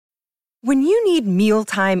When you need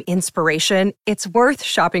mealtime inspiration, it's worth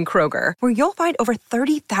shopping Kroger, where you'll find over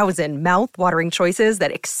 30,000 mouth-watering choices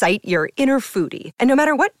that excite your inner foodie. And no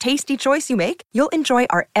matter what tasty choice you make, you'll enjoy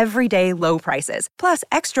our everyday low prices, plus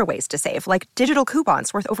extra ways to save, like digital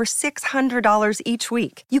coupons worth over $600 each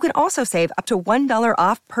week. You can also save up to $1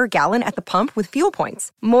 off per gallon at the pump with fuel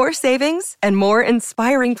points. More savings and more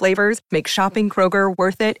inspiring flavors make shopping Kroger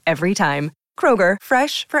worth it every time. Kroger,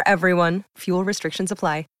 fresh for everyone. Fuel restrictions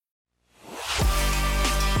apply.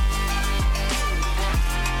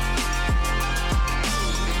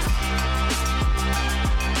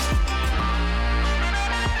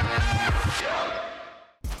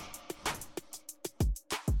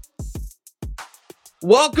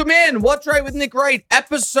 Welcome in. What's Right with Nick Wright,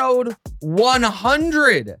 episode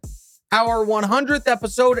 100. Our 100th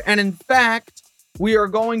episode. And in fact, we are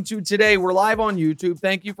going to today, we're live on YouTube.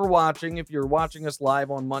 Thank you for watching. If you're watching us live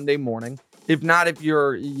on Monday morning. If not,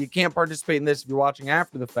 you can't participate in this if you're watching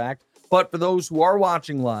after the fact. But for those who are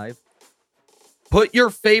watching live, put your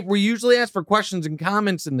favorite. We usually ask for questions and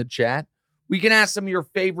comments in the chat. We can ask some of your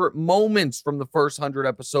favorite moments from the first 100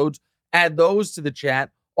 episodes. Add those to the chat.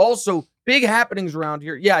 Also, big happenings around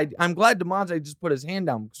here. Yeah, I'm glad DeMonte just put his hand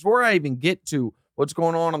down. Before I even get to what's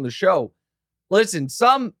going on the show, listen,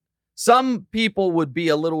 some people would be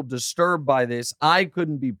a little disturbed by this. I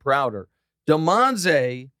couldn't be prouder.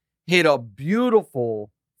 DeMonte hit a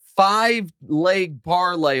beautiful 5-leg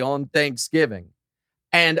parlay on Thanksgiving.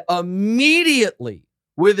 And immediately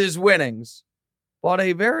with his winnings, bought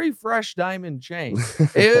a very fresh diamond chain.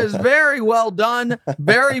 It was very well done.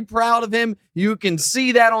 Very proud of him. You can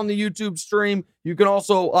see that on the YouTube stream. You can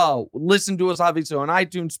also listen to us, obviously, on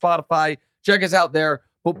iTunes, Spotify. Check us out there.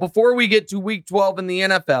 But before we get to Week 12 in the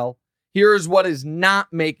NFL, here's what is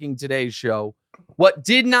not making today's show. What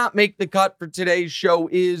did not make the cut for today's show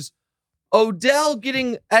is Odell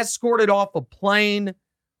getting escorted off a plane.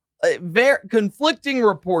 Very conflicting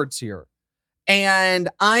reports here. And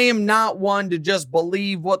I am not one to just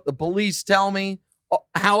believe what the police tell me.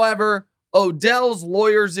 However, Odell's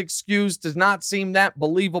lawyer's excuse does not seem that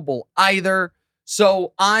believable either.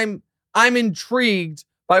 So I'm intrigued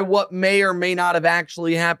by what may or may not have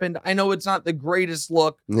actually happened. I know it's not the greatest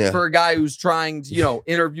look for a guy who's trying to,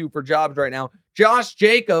 interview for jobs right now. Josh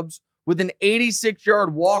Jacobs with an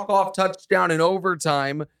 86-yard walk-off touchdown in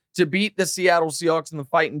overtime to beat the Seattle Seahawks in the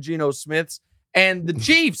fight in Geno Smith's. And the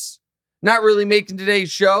Chiefs not really making today's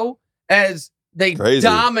show as they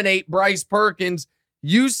dominate Bryce Perkins.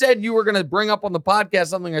 You said you were going to bring up on the podcast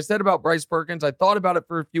something I said about Bryce Perkins. I thought about it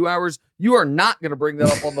for a few hours. You are not going to bring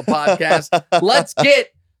that up on the podcast. Let's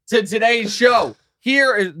get to today's show.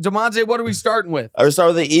 Here, DeMonte, what are we starting with? I would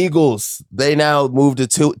start with the Eagles. They now moved to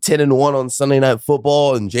 10-1 on Sunday Night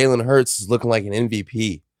Football, and Jalen Hurts is looking like an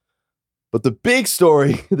MVP. But the big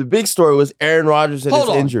story was Aaron Rodgers and his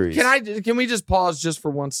injuries. Can we just pause just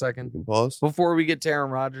for 1 second? You can pause before we get to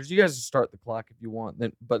Aaron Rodgers. You guys can start the clock if you want,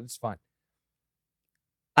 but it's fine.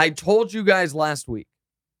 I told you guys last week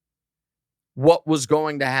what was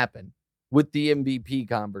going to happen with the MVP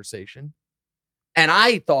conversation, and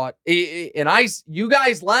I thought, you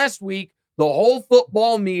guys last week, the whole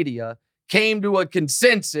football media came to a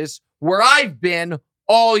consensus where I've been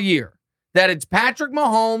all year that it's Patrick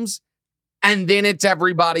Mahomes. And then it's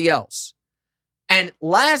everybody else. And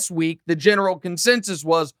last week, the general consensus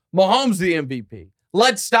was Mahomes the MVP.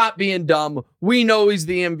 Let's stop being dumb. We know he's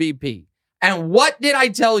the MVP. And what did I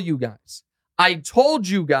tell you guys? I told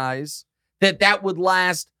you guys that would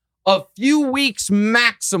last a few weeks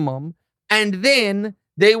maximum, and then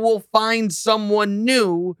they will find someone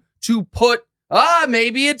new to put,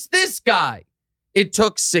 maybe it's this guy. It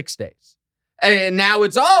took 6 days. And now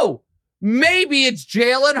it's, maybe it's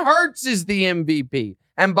Jalen Hurts is the MVP.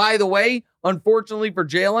 And by the way, unfortunately for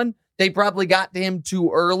Jalen, they probably got to him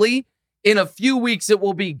too early. In a few weeks, it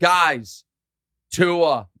will be, guys,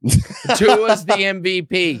 Tua. Tua's the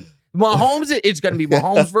MVP. Mahomes, it's going to be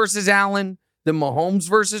Mahomes versus Allen, then Mahomes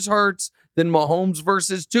versus Hurts, then Mahomes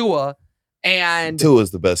versus Tua. And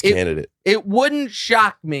Tua's the best candidate. It wouldn't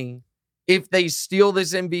shock me if they steal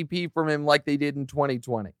this MVP from him like they did in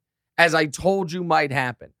 2020, as I told you might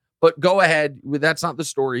happen. But go ahead. That's not the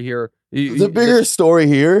story here. The bigger story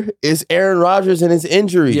here is Aaron Rodgers and his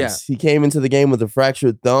injuries. Yeah. He came into the game with a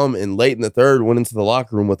fractured thumb and late in the third went into the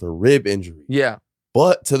locker room with a rib injury. Yeah.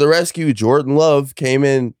 But to the rescue, Jordan Love came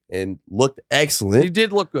in and looked excellent. He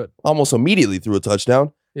did look good. Almost immediately threw a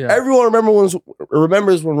touchdown. Yeah. Everyone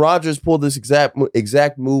remembers when Rodgers pulled this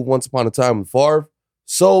exact move once upon a time with Favre.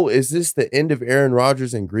 So is this the end of Aaron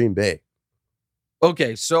Rodgers in Green Bay?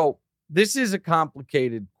 Okay, so this is a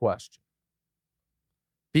complicated question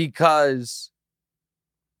because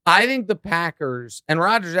I think the Packers, and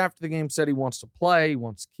Rodgers after the game said he wants to play, he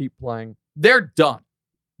wants to keep playing. They're done.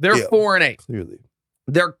 They're 4-8. Clearly.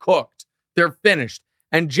 They're cooked. They're finished.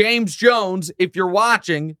 And James Jones, if you're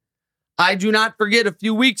watching, I do not forget a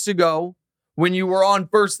few weeks ago when you were on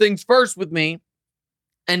First Things First with me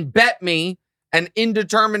and bet me an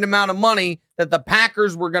indeterminate amount of money that the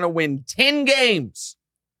Packers were going to win 10 games.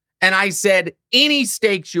 And I said, any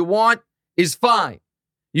stakes you want is fine.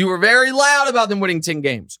 You were very loud about them winning 10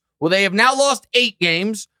 games. Well, they have now lost 8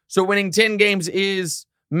 games, so winning 10 games is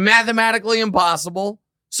mathematically impossible.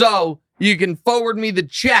 So you can forward me the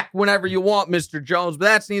check whenever you want, Mr. Jones, but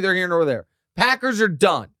that's neither here nor there. Packers are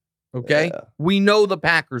done, okay? Yeah. We know the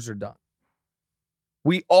Packers are done.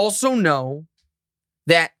 We also know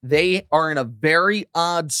that they are in a very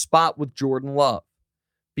odd spot with Jordan Love.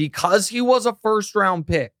 Because he was a first-round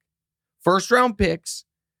pick, first-round picks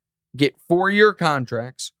get 4-year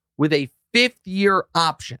contracts with a 5th-year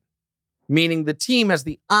option, meaning the team has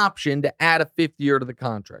the option to add a 5th year to the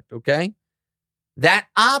contract, okay? That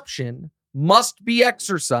option must be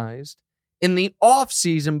exercised in the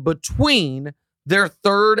offseason between their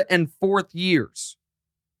 3rd and 4th years.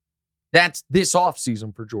 That's this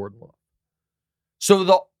offseason for Jordan Love. So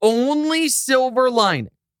the only silver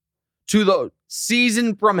lining to the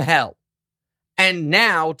season from hell, and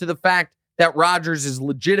now to the fact that Rodgers is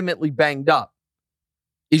legitimately banged up,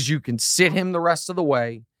 is you can sit him the rest of the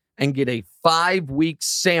way and get a 5-week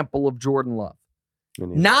sample of Jordan Love.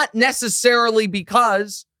 Not necessarily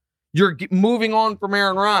because you're moving on from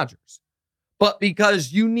Aaron Rodgers, but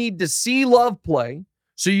because you need to see Love play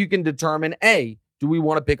so you can determine, A, do we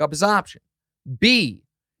want to pick up his option? B,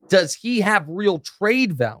 does he have real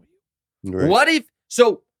trade value? Right. What if,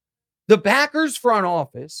 so the Packers front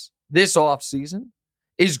office this offseason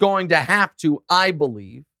is going to have to, I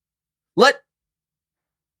believe, let's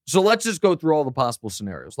just go through all the possible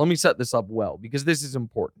scenarios. Let me set this up well because this is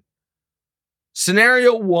important.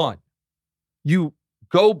 Scenario 1, you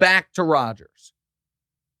go back to Rodgers.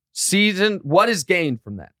 What is gained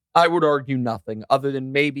from that? I would argue nothing other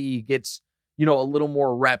than maybe he gets, a little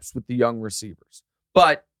more reps with the young receivers.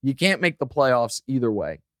 But you can't make the playoffs either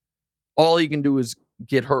way. All he can do is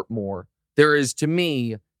get hurt more. There is, to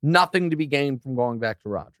me, nothing to be gained from going back to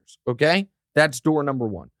Rodgers. Okay? That's door number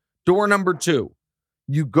 1. Door number 2,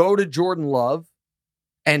 you go to Jordan Love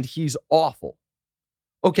and he's awful.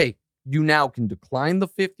 Okay, you now can decline the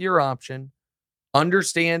 5th-year option,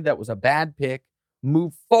 understand that was a bad pick,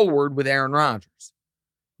 move forward with Aaron Rodgers.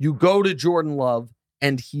 You go to Jordan Love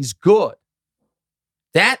and he's good.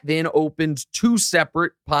 That then opens 2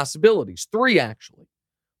 separate possibilities, 3 actually.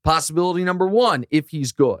 Possibility number 1, if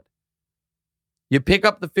he's good. You pick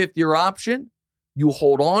up the 5th-year option, you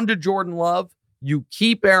hold on to Jordan Love, you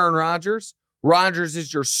keep Aaron Rodgers. Rodgers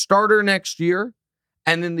is your starter next year,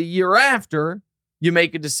 and then the year after, you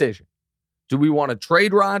make a decision. Do we want to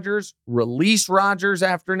trade Rodgers, release Rodgers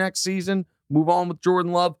after next season, move on with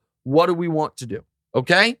Jordan Love? What do we want to do?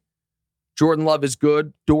 Okay? Jordan Love is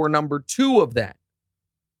good. Door number 2 of that.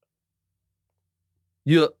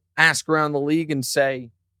 You ask around the league and say,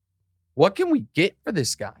 what can we get for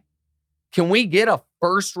this guy? Can we get a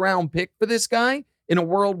 1st-round pick for this guy in a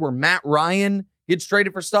world where Matt Ryan gets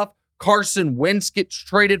traded for stuff? Carson Wentz gets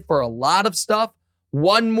traded for a lot of stuff.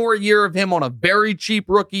 1 more year of him on a very cheap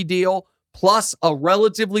rookie deal, plus a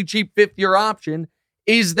relatively cheap 5th-year option.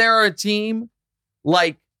 Is there a team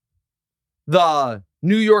like the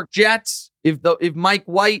New York Jets, if Mike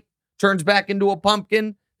White turns back into a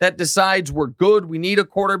pumpkin, that decides we're good, we need a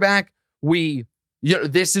quarterback,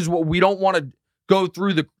 this is what we don't want to go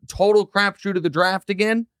through the total crapshoot of the draft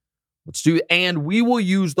again? Let's do, and we will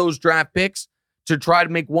use those draft picks to try to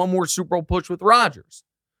make one more Super Bowl push with Rodgers.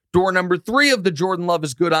 Door number 3 of the Jordan Love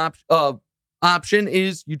is good option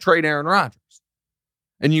is you trade Aaron Rodgers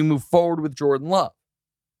and you move forward with Jordan Love.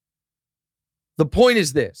 The point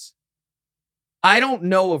is this. I don't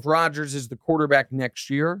know if Rodgers is the quarterback next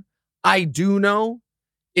year. I do know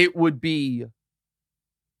it would be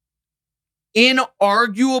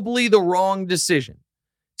inarguably the wrong decision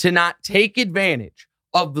to not take advantage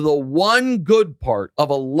of the one good part of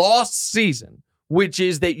a lost season, which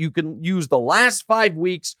is that you can use the last 5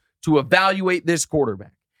 weeks to evaluate this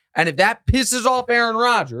quarterback. And if that pisses off Aaron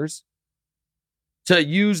Rodgers, to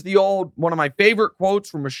use one of my favorite quotes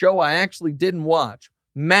from a show I actually didn't watch,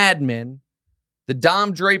 Mad Men, the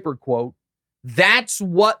Dom Draper quote, that's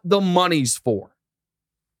what the money's for.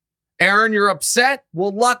 Aaron, you're upset?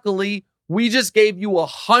 Well, luckily, we just gave you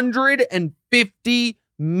 $150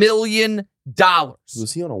 million.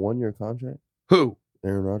 Was he on a 1-year contract? Who?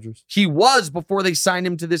 Aaron Rodgers? He was before they signed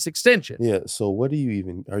him to this extension. Yeah, so are you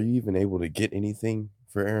even able to get anything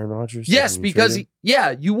for Aaron Rodgers? Yes, because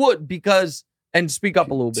you would because and speak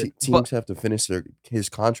up a little bit. Teams have to finish his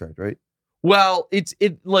contract, right? Well,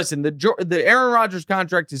 listen, the Aaron Rodgers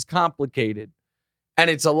contract is complicated, and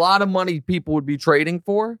it's a lot of money people would be trading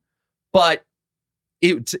for, but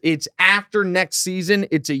it's after next season.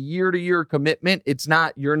 It's a year-to-year commitment.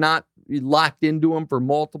 You're not locked into him for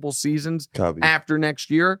multiple seasons after next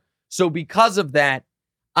year. So because of that,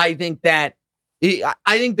 I think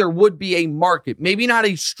there would be a market, maybe not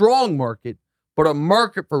a strong market, but a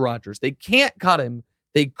market for Rodgers. They can't cut him.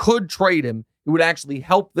 They could trade him. It would actually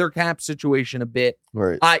help their cap situation a bit.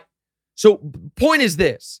 Right. So point is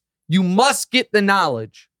this. You must get the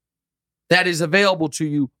knowledge that is available to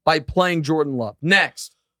you by playing Jordan Love.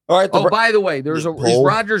 Next. All right. By the way, is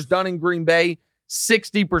Rodgers done in Green Bay?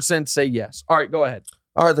 60% say yes. All right, go ahead.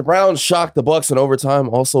 All right, the Browns shocked the Bucs in overtime.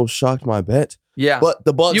 Also shocked my bet. Yeah. But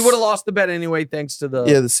the Bucs... You would have lost the bet anyway thanks to the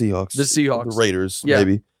Seahawks. The Raiders,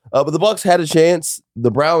 maybe. But the Bucs had a chance.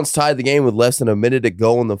 The Browns tied the game with less than a minute to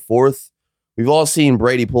go in the fourth. We've all seen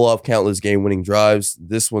Brady pull off countless game-winning drives.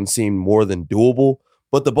 This one seemed more than doable.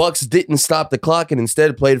 But the Bucs didn't stop the clock and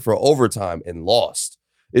instead played for overtime and lost.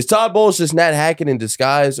 Is Todd Bowles just Nat Hackett in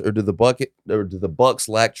disguise, or do the Bucs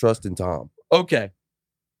lack trust in Tom? Okay.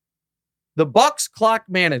 The Bucs clock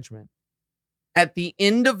management at the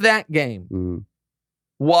end of that game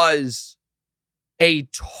was a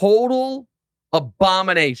total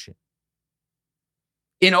abomination.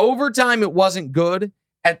 In overtime, it wasn't good.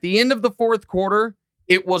 At the end of the fourth quarter,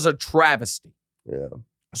 it was a travesty. Yeah.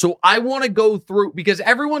 So I want to go through, because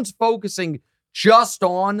everyone's focusing just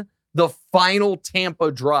on the final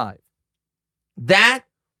Tampa drive. That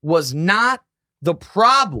was not the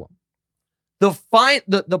problem.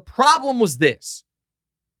 The problem was this.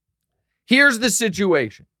 Here's the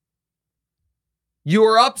situation. You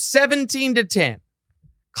are up 17-10.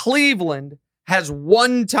 Cleveland has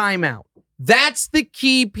one timeout. That's the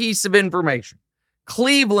key piece of information.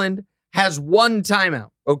 Cleveland has one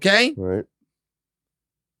timeout, okay? Right.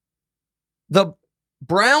 The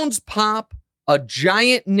Browns pop a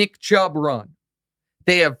giant Nick Chubb run.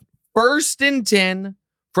 They have 1st and 10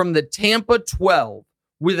 from the Tampa 12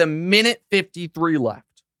 with 1:53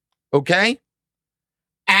 left. Okay?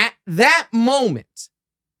 At that moment,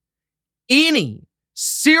 any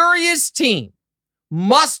serious team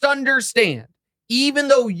must understand, even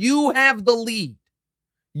though you have the lead,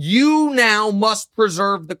 you now must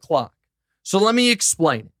preserve the clock. So let me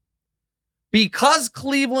explain it. Because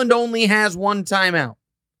Cleveland only has one timeout,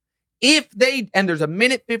 and there's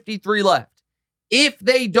 1:53 left, if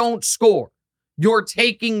they don't score, you're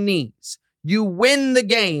taking knees. You win the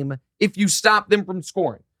game if you stop them from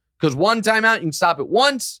scoring. Because one timeout, you can stop it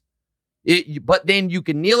once, but then you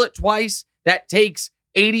can kneel it twice. That takes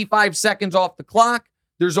 85 seconds off the clock.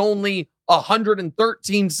 There's only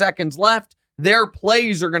 113 seconds left. Their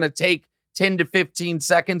plays are going to take 10 to 15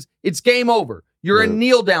 seconds. It's game over. You're in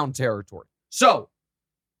kneel down territory. So,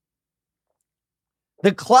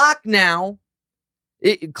 the clock now,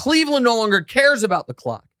 Cleveland no longer cares about the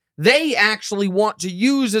clock. They actually want to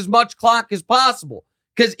use as much clock as possible.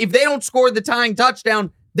 Because if they don't score the tying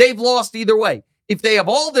touchdown, they've lost either way. If they have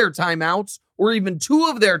all their timeouts, or even 2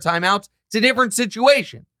 of their timeouts, it's a different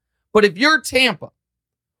situation. But if you're Tampa,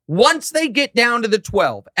 once they get down to the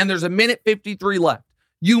 12 and there's 1:53 left,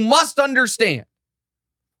 you must understand,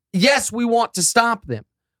 yes, we want to stop them.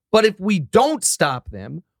 But if we don't stop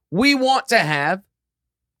them, we want to have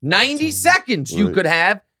 90 seconds you could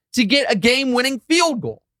have to get a game-winning field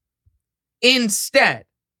goal. Instead,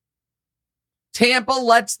 Tampa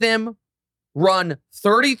lets them run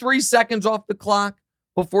 33 seconds off the clock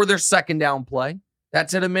before their second down play.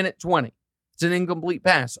 That's at 1:20. It's an incomplete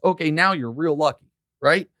pass. Okay, now you're real lucky,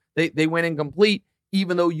 right? They went incomplete,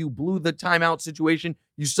 even though you blew the timeout situation.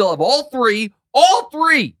 You still have all three.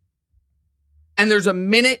 And there's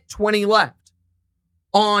 1:20 left.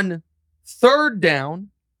 On third down,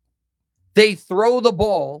 they throw the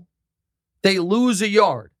ball. They lose a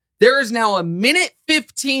yard. There is now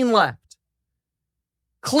 1:15 left.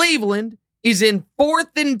 Cleveland is in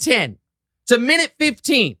 4th and 10. It's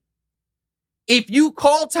 1:15. If you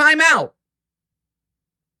call timeout,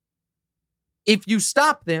 if you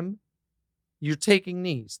stop them, you're taking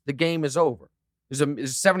knees. The game is over.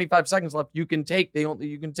 There's 75 seconds left. You can take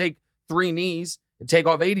 3 knees and take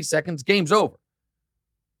off 80 seconds. Game's over.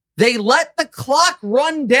 They let the clock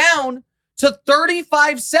run down to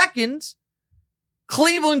 35 seconds.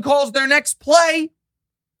 Cleveland calls their next play.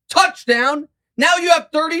 Touchdown. Now you have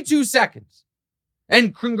 32 seconds.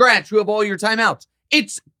 And congrats, you have all your timeouts.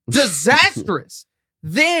 It's disastrous.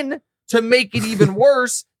 Then, to make it even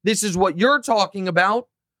worse, this is what you're talking about.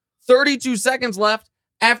 32 seconds left.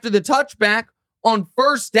 after the touchback on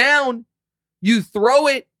first down, you throw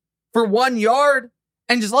it for 1 yard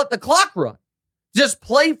and just let the clock run. Just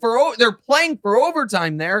they're playing for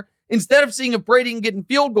overtime there instead of seeing if Brady can get in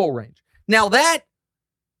field goal range. Now that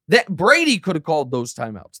Brady could have called those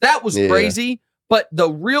timeouts. That was crazy, but the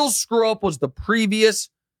real screw up was the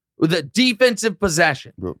defensive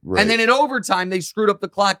possession. Right. And then in overtime, they screwed up the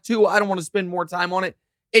clock too. I don't want to spend more time on it.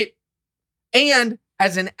 And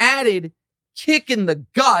as an added kick in the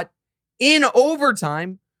gut, in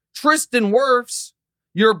overtime, Tristan Wirfs,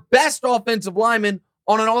 your best offensive lineman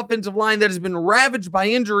on an offensive line that has been ravaged by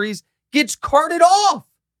injuries, gets carted off.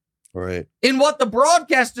 Right. In what the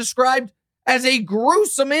broadcast described as a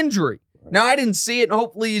gruesome injury. Right. Now, I didn't see it, and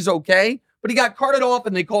hopefully he's okay, but he got carted off,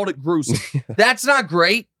 and they called it gruesome. That's not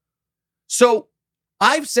great. So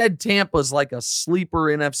I've said Tampa's like a sleeper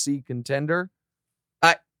NFC contender.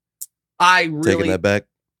 I really... Taking that back.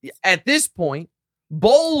 At this point,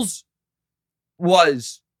 Bowles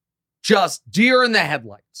was just deer in the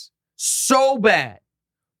headlights. So bad.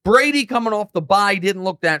 Brady coming off the bye didn't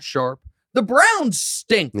look that sharp. The Browns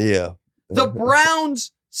stink. Yeah. The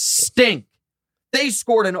Browns stink. They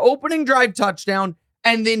scored an opening drive touchdown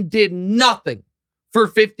and then did nothing for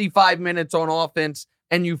 55 minutes on offense,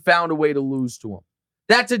 and you found a way to lose to them.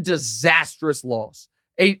 That's a disastrous loss.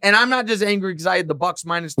 And I'm not just angry because I had the Bucs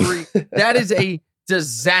 -3. That is a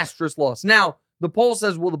disastrous loss. Now, the poll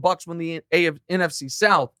says, will the Bucs win the NFC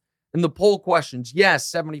South? And the poll questions, yes,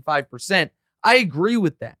 75%. I agree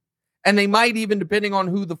with that. And they might even, depending on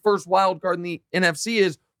who the first wild card in the NFC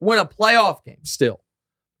is, win a playoff game still.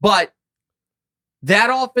 But that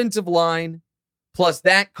offensive line plus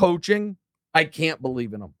that coaching, I can't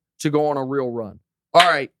believe in them to go on a real run. All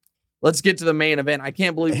right, let's get to the main event. I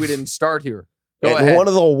can't believe we didn't start here. Go ahead. One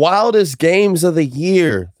of the wildest games of the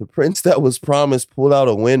year. The Prince that was promised pulled out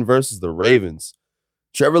a win versus the Ravens.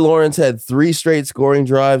 Trevor Lawrence had 3 straight scoring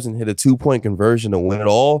drives and hit a 2-point conversion to win it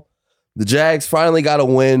all. The Jags finally got a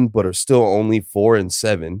win, but are still only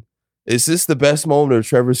 4-7. Is this the best moment of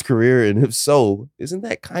Trevor's career? And if so, isn't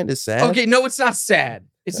that kind of sad? Okay, no, it's not sad.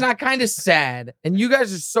 It's not kind of sad. And you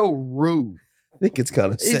guys are so rude. I think it's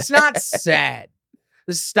kind of sad. It's not sad.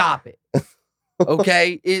 Just stop it.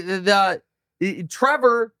 Okay?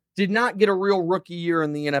 Trevor did not get a real rookie year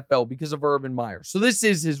in the NFL because of Urban Meyer. So this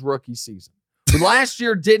is his rookie season. Last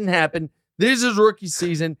year didn't happen. This is his rookie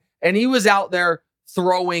season, and he was out there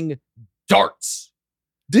throwing darts.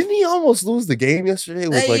 Didn't he almost lose the game yesterday?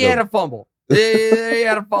 He had a fumble. He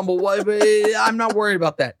had a fumble. I'm not worried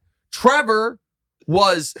about that. Trevor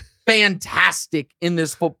was fantastic in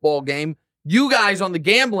this football game. You guys on the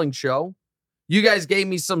gambling show, you guys gave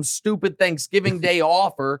me some stupid Thanksgiving Day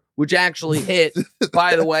offer, which actually hit,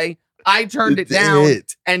 by the way. I turned it down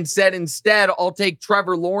and said instead, I'll take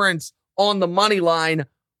Trevor Lawrence on the money line,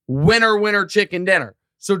 winner, chicken dinner.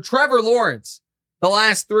 So Trevor Lawrence, the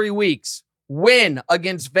last 3 weeks, win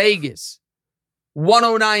against Vegas,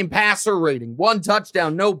 109 passer rating, 1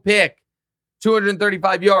 touchdown, no pick,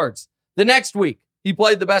 235 yards. The next week, he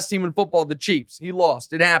played the best team in football, the Chiefs. He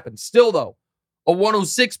lost. It happened. Still, though, a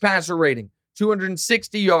 106 passer rating,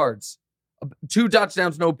 260 yards, 2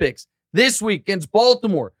 touchdowns, no picks. This week against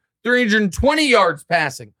Baltimore, 320 yards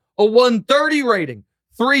passing, a 130 rating,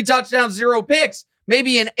 3 touchdowns, 0 picks.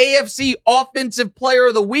 Maybe an AFC Offensive Player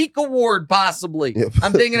of the Week award, possibly. Yep.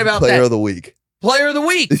 I'm thinking about Player of the Week. Player of the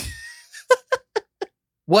Week.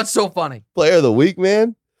 What's so funny? Player of the Week,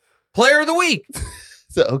 man? Player of the Week.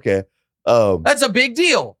 So, okay. That's a big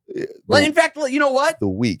deal. In fact, you know what? The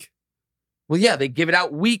week. Well, yeah, they give it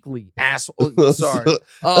out weekly, asshole. Sorry.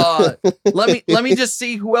 Let me just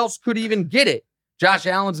see who else could even get it. Josh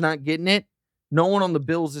Allen's not getting it. No one on the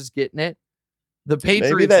Bills is getting it. The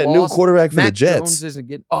Patriots maybe that lost. New quarterback for Mac the Jets Jones isn't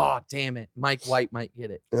getting. Oh, damn it! Mike White might get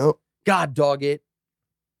it. Yep. God dog it.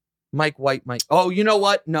 Mike White might. Oh, you know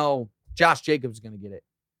what? No, Josh Jacobs is going to get it.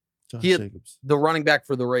 Jacobs, the running back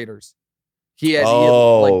for the Raiders. He had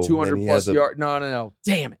like 200 plus yards. No.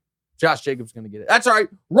 Damn it. Josh Jacobs going to get it. That's all right.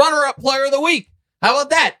 Runner-up player of the week. How about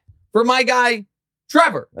that for my guy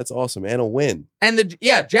Trevor? That's awesome, and a win. And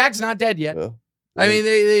Jack's not dead yet. Yeah. I mean,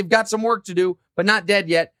 they've got some work to do, but not dead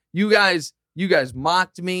yet. You guys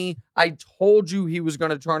mocked me. I told you he was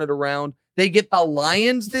going to turn it around. They get the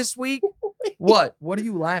Lions this week. What? What are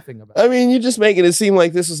you laughing about? I mean, you're just making it seem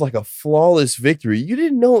like this was like a flawless victory. You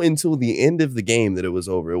didn't know until the end of the game that it was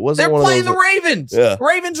over. It wasn't. They're playing the Ravens. Yeah.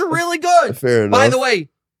 Ravens are really good. Fair enough. By the way,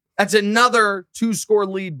 that's another 2-score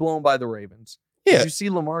lead blown by the Ravens. Yeah. Did you see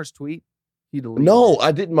Lamar's tweet? He deleted No, it.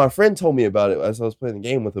 I didn't. My friend told me about it as I was playing the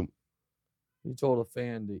game with him. He told a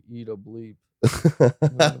fan to eat a bleep.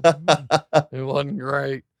 It wasn't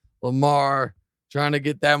great. Lamar Trying to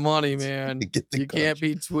get that money, man. You can't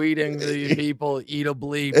be tweeting the people, eat a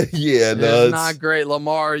bleep. Yeah, no, it's not great.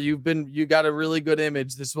 Lamar, you got a really good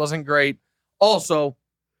image. This wasn't great. Also,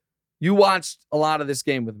 you watched a lot of this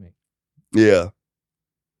game with me. Yeah.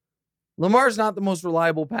 Lamar's not the most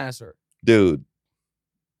reliable passer. Dude.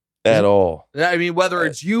 At all. I mean, whether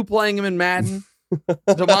it's you playing him in Madden,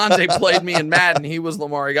 Devontae played me in Madden. He was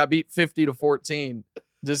Lamar. He got beat 50-14.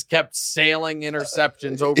 Just kept sailing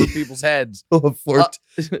interceptions over people's heads.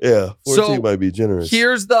 14 might be generous.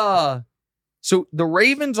 So the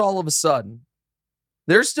Ravens, all of a sudden,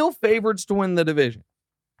 they're still favorites to win the division.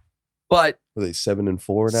 But are they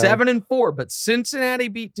 7-4 now? 7-4, but Cincinnati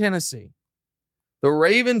beat Tennessee. The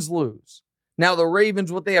Ravens lose. Now the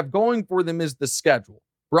Ravens, what they have going for them is the schedule.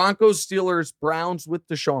 Broncos, Steelers, Browns with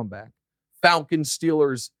Deshaun back. Falcons,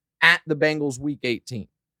 Steelers at the Bengals week 18.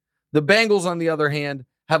 The Bengals, on the other hand,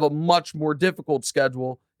 have a much more difficult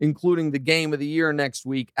schedule, including the game of the year next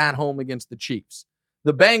week at home against the Chiefs.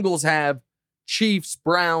 The Bengals have Chiefs,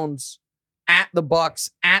 Browns, at the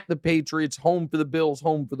Bucks, at the Patriots, home for the Bills,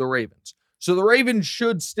 home for the Ravens. So the Ravens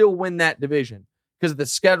should still win that division because the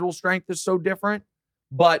schedule strength is so different.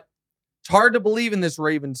 But it's hard to believe in this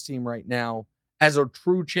Ravens team right now as a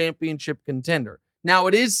true championship contender. Now,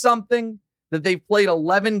 it is something that they've played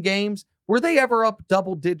 11 games. Were they ever up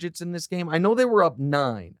double digits in this game? I know they were up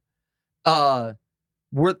 9. I'm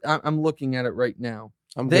looking at it right now.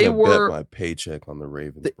 I'm going to bet my paycheck on the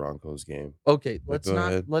Ravens-Broncos game. Okay, let's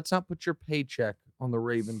not put your paycheck on the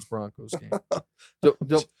Ravens-Broncos game.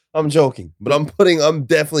 I'm joking, but I'm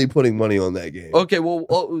definitely putting money on that game. Okay, well,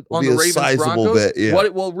 on the Ravens-Broncos? Bet, yeah.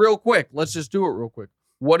 Well, real quick, let's just do it real quick.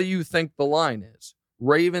 What do you think the line is?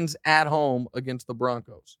 Ravens at home against the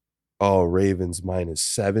Broncos. Oh, Ravens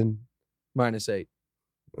 -7. -8.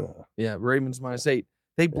 Yeah, Ravens -8.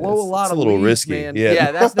 They blow a lot of leads, a little risky, man. Yeah.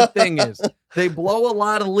 Yeah, that's the thing is they blow a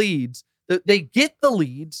lot of leads. They get the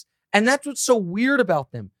leads, and that's what's so weird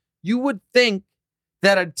about them. You would think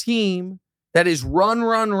that a team that is run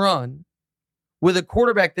with a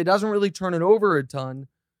quarterback that doesn't really turn it over a ton,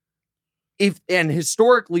 and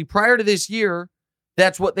historically prior to this year,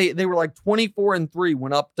 that's what they were like 24-3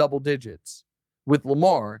 when up double digits with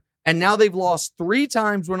Lamar. And now they've lost 3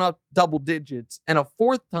 times when up double digits and a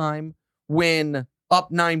 4th time when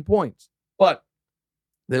up 9 points. But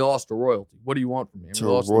they lost to royalty. What do you want from me?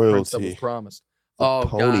 To lost royalty. The prince that was promised. The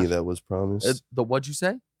pony that was promised. What'd you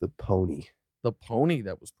say? The pony. The pony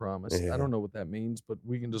that was promised. Yeah. I don't know what that means, but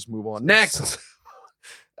we can just move on. Next.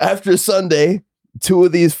 After Sunday, 2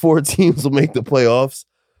 of these 4 teams will make the playoffs.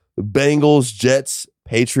 The Bengals, Jets,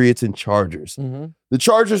 Patriots, and Chargers. Mm-hmm. The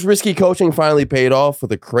Chargers' risky coaching finally paid off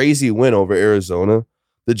with a crazy win over Arizona.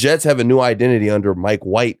 The Jets have a new identity under Mike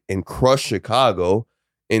White and crushed Chicago.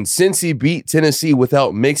 And since he beat Tennessee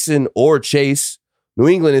without Mixon or Chase, New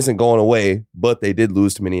England isn't going away, but they did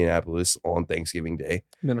lose to Minneapolis on Thanksgiving Day.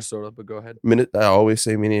 Minnesota, but go ahead. I always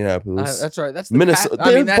say Minneapolis. That's right. That's the Minnesota.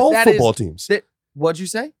 They're both football teams. What'd you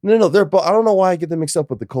say? No, they're both. I don't know why I get them mixed up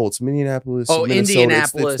with the Colts. Minneapolis. Oh, Minnesota.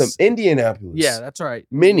 Indianapolis. It's Indianapolis. Yeah, that's right.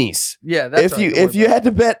 Minis. Yeah, that's right. If you had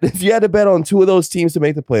to bet on 2 of those teams to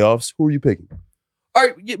make the playoffs, who are you picking? All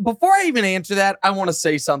right, before I even answer that, I want to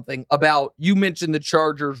say something about, you mentioned the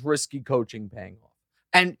Chargers' risky coaching paying off.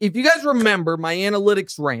 And if you guys remember my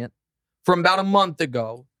analytics rant from about a month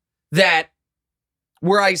ago, that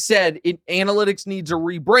where I said analytics needs a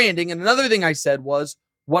rebranding. And another thing I said was,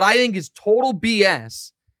 what I think is total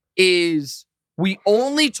BS is we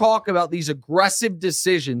only talk about these aggressive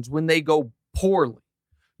decisions when they go poorly.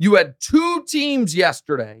 You had 2 teams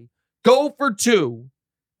yesterday go for 2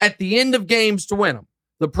 at the end of games to win them.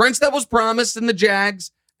 The Prince that was promised in the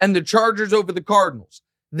Jags and the Chargers over the Cardinals.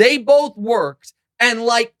 They both worked, and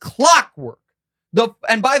like clockwork.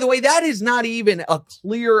 And by the way, that is not even a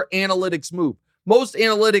clear analytics move. Most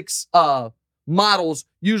analytics models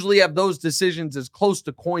usually have those decisions as close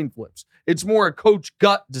to coin flips. It's more a coach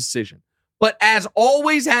gut decision. But as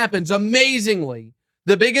always happens, amazingly,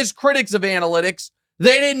 the biggest critics of analytics,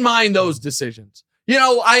 they didn't mind those decisions. You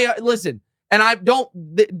know, listen, and I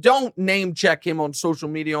don't name check him on social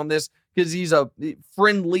media on this because he's a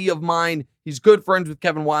friendly of mine. He's good friends with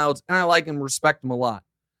Kevin Wildes, and I like him, respect him a lot.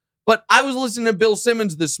 But I was listening to Bill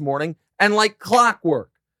Simmons this morning, and like clockwork,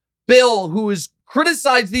 Bill, who has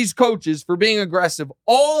criticized these coaches for being aggressive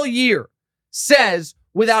all year, says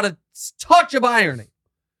without a touch of irony,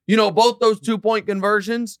 you know, both those 2-point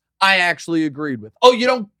conversions, I actually agreed with. Oh, you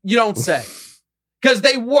don't say. Because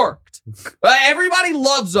they worked. Everybody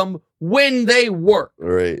loves them when they work.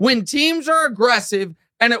 Right. When teams are aggressive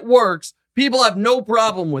and it works, people have no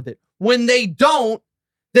problem with it. When they don't,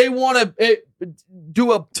 they want to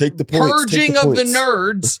do a purging of the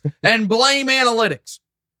nerds and blame analytics.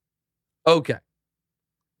 Okay.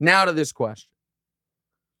 Now to this question.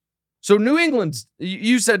 So New England's,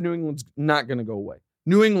 you said New England's not going to go away.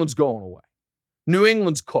 New England's going away. New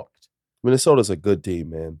England's cooked. Minnesota's a good team,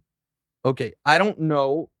 man. Okay. I don't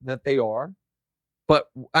know that they are, but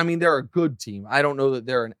I mean, they're a good team. I don't know that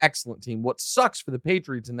they're an excellent team. What sucks for the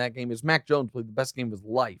Patriots in that game is Mac Jones played the best game of his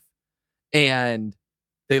life and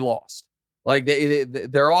they lost. Like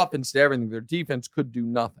their offense did everything. Their defense could do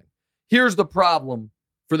nothing. Here's the problem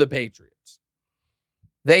for the Patriots.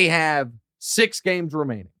 They have 6 games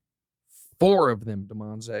remaining. 4 of them,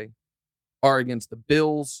 DeMonze, are against the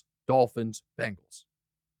Bills, Dolphins, Bengals.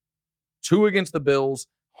 2 against the Bills,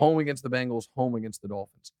 home against the Bengals, home against the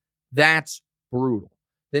Dolphins. That's brutal.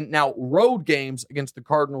 Then now road games against the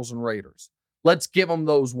Cardinals and Raiders. Let's give them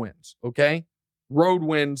those wins, okay? Road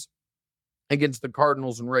wins against the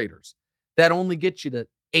Cardinals and Raiders. That only gets you to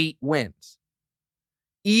 8 wins.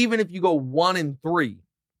 Even if you go 1-3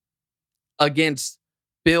 against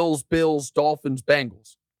Bills, Dolphins,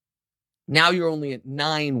 Bengals, now you're only at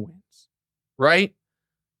 9 wins, right?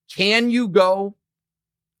 Can you go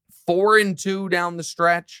 4-2 down the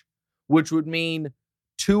stretch, which would mean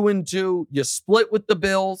 2-2, you split with the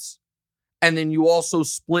Bills, and then you also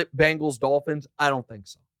split Bengals, Dolphins? I don't think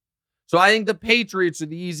so. So I think the Patriots are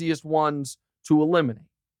the easiest ones to eliminate.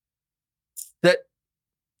 That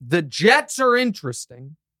the Jets are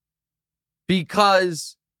interesting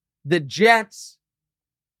because the Jets,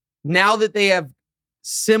 now that they have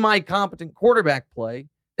semi-competent quarterback play,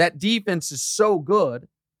 that defense is so good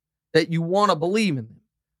that you want to believe in them.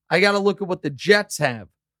 I got to look at what the Jets have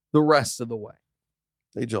the rest of the way.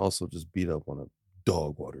 They also just beat up on a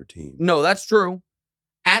dog water team. No, that's true.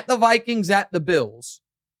 At the Vikings, at the Bills.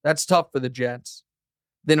 That's tough for the Jets.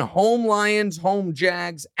 Then home Lions, home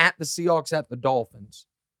Jags, at the Seahawks, at the Dolphins.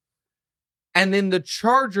 And then the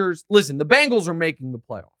Chargers. Listen, the Bengals are making the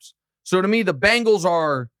playoffs. So to me, the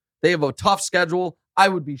Bengals they have a tough schedule. I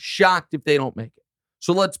would be shocked if they don't make it.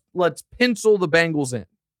 So let's pencil the Bengals in,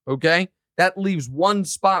 okay? That leaves 1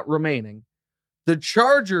 spot remaining. The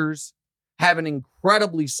Chargers have an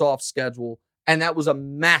incredibly soft schedule, and that was a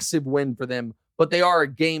massive win for them, but they are a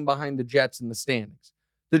game behind the Jets in the standings.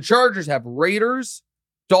 The Chargers have Raiders,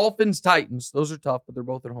 Dolphins, Titans. Those are tough, but they're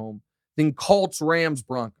both at home. Then Colts, Rams,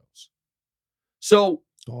 Broncos. So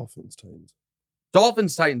Dolphins,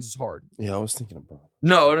 Titans is hard. Yeah, I was thinking about it.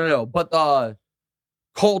 No. But the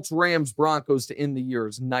Colts, Rams, Broncos to end the year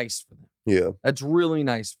is nice for them. Yeah. That's really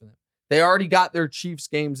nice for them. They already got their Chiefs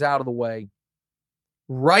games out of the way.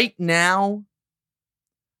 Right now,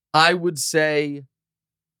 I would say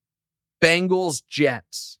Bengals,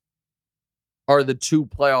 Jets are the 2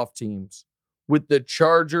 playoff teams, with the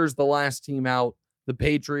Chargers, the last team out, the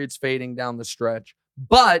Patriots fading down the stretch.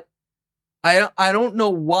 But I don't know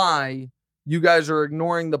why you guys are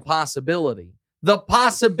ignoring the possibility. The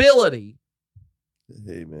possibility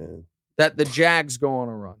Hey, man. that the Jags go on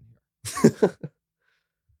a run here.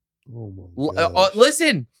 Oh, my gosh.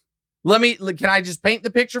 Listen, can I just paint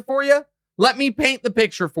the picture for you? Let me paint the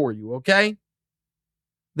picture for you, okay?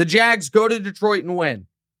 The Jags go to Detroit and win.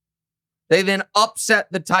 They then upset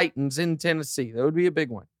the Titans in Tennessee. That would be a big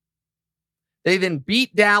one. They then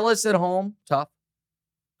beat Dallas at home. Tough.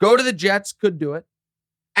 Go to the Jets. Could do it.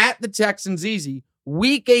 At the Texans, easy.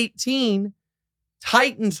 Week 18,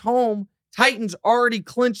 Titans home. Titans already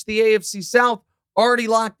clinched the AFC South. Already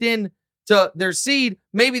locked in to their seed.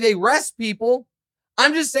 Maybe they rest people.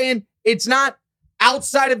 I'm just saying it's not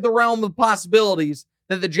outside of the realm of possibilities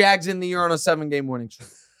that the Jags end the year on a 7-game winning streak.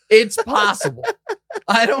 It's possible.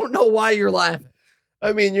 I don't know why you're laughing.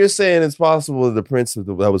 I mean, you're saying it's possible that the prince that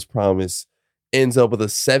was promised ends up with a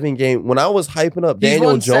 7-game. When I was hyping up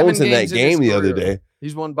Daniel Jones in that game the other day.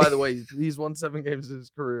 He's won, by the way, he's won 7 games in his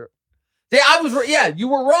career. Yeah, you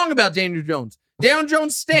were wrong about Daniel Jones. Daniel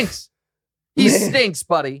Jones stinks. He stinks,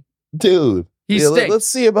 buddy. Dude. He stinks. Let's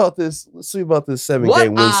see about this. Let's see about this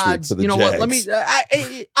 7-game win streak for the Jags.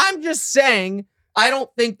 What? I'm just saying, I don't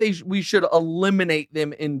think we should eliminate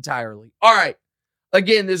them entirely. All right.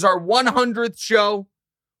 Again, this is our 100th show.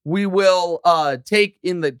 We will take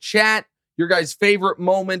in the chat your guys' favorite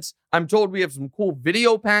moments. I'm told we have some cool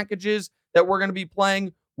video packages that we're going to be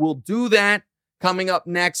playing. We'll do that coming up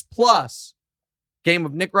next. Plus, game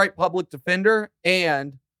of Nick Wright Public Defender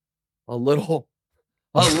and a little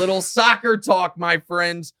soccer talk, my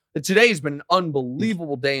friends. Today's been an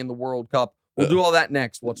unbelievable day in the World Cup. We'll do all that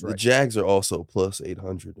next. What's right? The Jags are also plus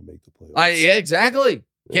 800 to make the playoffs. Yeah, exactly.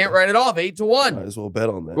 Can't write it off. 8-1. Might as well bet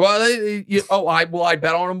on that. Well, I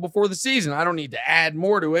bet on them before the season. I don't need to add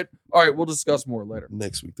more to it. All right, we'll discuss more later.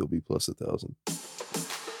 Next week, they'll be plus 1,000.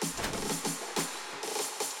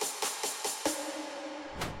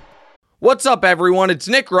 What's up, everyone? It's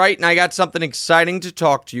Nick Wright, and I got something exciting to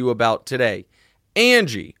talk to you about today.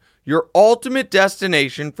 Angie, your ultimate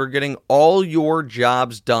destination for getting all your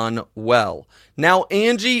jobs done well. Now,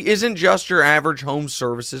 Angie isn't just your average home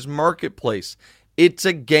services marketplace. It's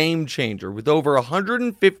a game changer with over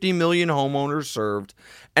 150 million homeowners served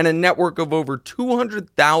and a network of over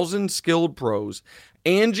 200,000 skilled pros.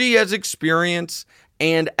 Angie has experience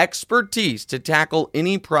and expertise to tackle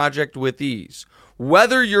any project with ease.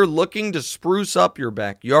 Whether you're looking to spruce up your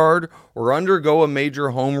backyard or undergo a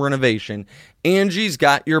major home renovation, Angie's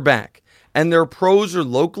got your back. And their pros are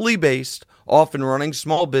locally based, often running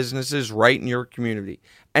small businesses right in your community.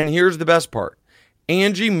 And here's the best part.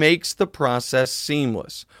 Angie makes the process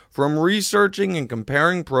seamless. From researching and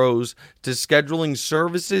comparing pros to scheduling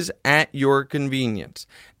services at your convenience.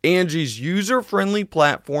 Angie's user-friendly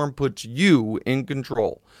platform puts you in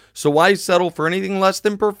control. So why settle for anything less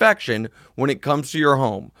than perfection when it comes to your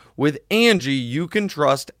home? With Angie, you can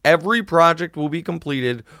trust every project will be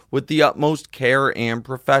completed with the utmost care and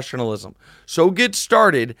professionalism. So get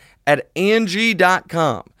started at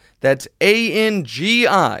Angie.com. That's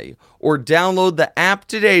ANGI, or download the app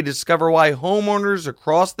today to discover why homeowners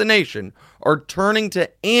across the nation are turning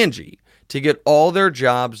to Angie to get all their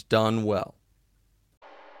jobs done well.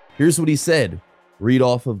 Here's what he said. Read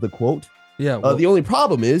off of the quote. Yeah. The only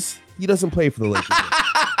problem is he doesn't play for the Lakers.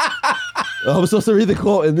 I'm supposed to read the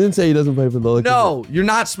quote and then say he doesn't play for the Lakers. No, you're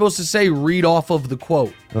not supposed to say read off of the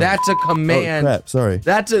quote. Oh. That's a command. Oh, crap. Sorry.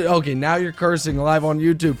 Okay, now you're cursing live on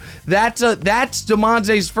YouTube. That's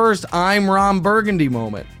DeMonte's first I'm Ron Burgundy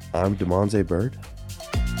moment. I'm DeMonte Bird.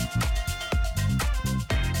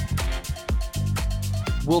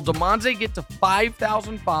 Will DeMonte get to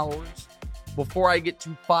 5,000 followers before I get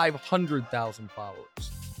to 500,000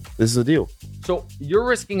 followers? This is a deal. So you're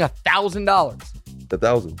risking $1,000.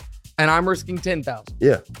 1,000. And I'm risking 10,000.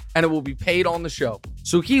 Yeah. And it will be paid on the show.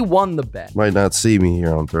 So he won the bet. Might not see me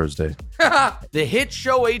here on Thursday. The hit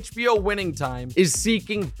show HBO Winning Time is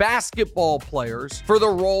seeking basketball players for the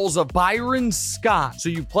roles of Byron Scott. So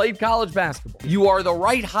you played college basketball. You are the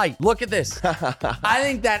right height. Look at this. I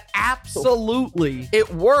think that absolutely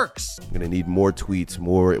it works. I'm going to need more tweets,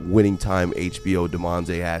 more Winning Time HBO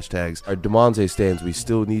DeMonte hashtags. Our DeMonte stands, we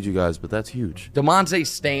still need you guys, but that's huge. DeMonte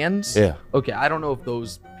stands? Yeah. Okay, I don't know if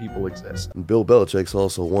those people exist. And Bill Belichick's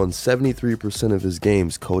also won 73% of his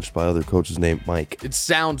games coached by other coaches named Mike. It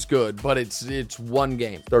sounds good, but it's one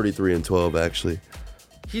game. 33-12, actually.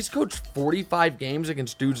 He's coached 45 games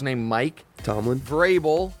against dudes named Mike Tomlin,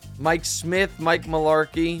 Vrabel, Mike Smith, Mike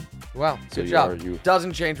Malarkey. Wow, good job.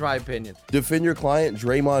 Doesn't change my opinion. Defend your client,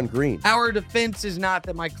 Draymond Green. Our defense is not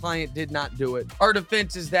that my client did not do it. Our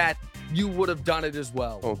defense is that you would have done it as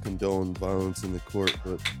well. I don't condone violence in the court,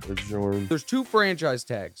 but adjourn. There's 2 franchise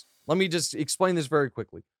tags. Let me just explain this very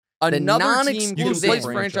quickly. Another team who plays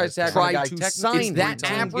franchise tag tried to sign that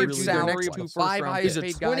average salary of 5 highest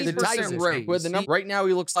paid guys. The Titans raise. Right now,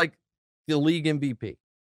 he looks like the league MVP.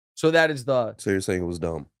 So that is the. So you're saying it was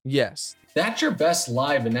dumb? Yes. That's your best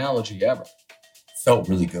live analogy ever. Felt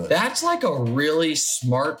really good. That's like a really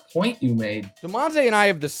smart point you made. DeMonte and I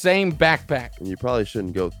have the same backpack. And you probably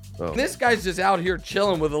shouldn't go. Oh. This guy's just out here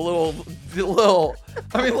chilling with a little.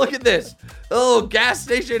 I mean, look at this. A little gas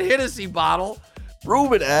station Hennessy bottle.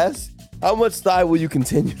 Ruben asks, how much thigh will you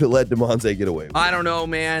continue to let DeMonte get away with? I don't know,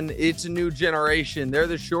 man. It's a new generation. They're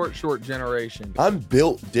the short generation. I'm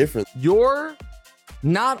built different. Your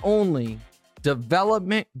not only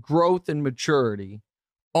development, growth, and maturity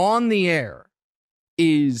on the air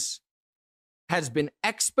has been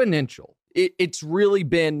exponential. It's really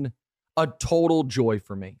been a total joy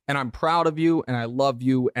for me. And I'm proud of you and I love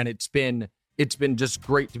you. And it's been just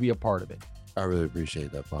great to be a part of it. I really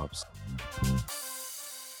appreciate that, Pops.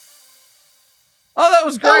 Oh, that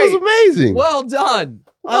was great. That was amazing. Well done.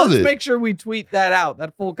 Let's make sure we tweet that out,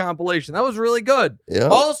 that full compilation. That was really good. Yeah.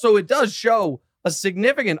 Also, it does show a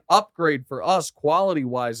significant upgrade for us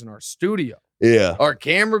quality-wise in our studio. Yeah. Our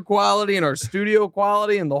camera quality and our studio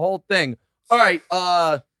quality and the whole thing. All right.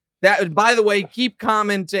 That, by the way, keep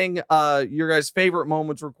commenting your guys' favorite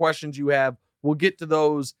moments or questions you have. We'll get to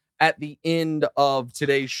those at the end of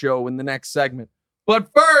today's show in the next segment. But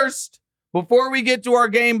first, before we get to our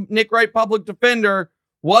game, Nick Wright Public Defender,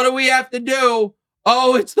 what do we have to do?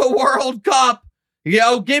 Oh, it's the World Cup.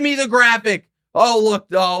 Give me the graphic. Oh, look,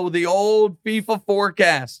 the old FIFA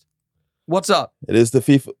forecast. What's up? It is the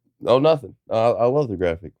FIFA. Oh, nothing. I love the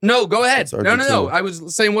graphic. No, go ahead. No. I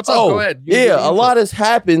was saying, what's up? Go ahead. A lot has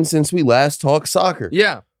happened since we last talked soccer.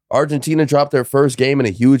 Yeah. Argentina dropped their first game in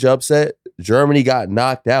a huge upset. Germany got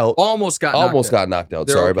knocked out. Almost got knocked out.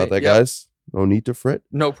 Sorry about that, guys. No need to fret.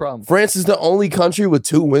 No problem. France is the only country with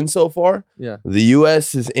 2 wins so far. Yeah. The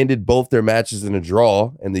U.S. has ended both their matches in a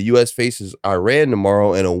draw, and the U.S. faces Iran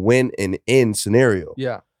tomorrow in a win and in scenario.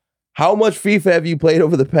 Yeah. How much FIFA have you played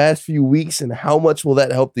over the past few weeks, and how much will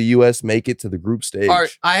that help the U.S. make it to the group stage? All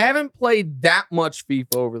right, I haven't played that much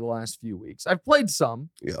FIFA over the last few weeks. I've played some.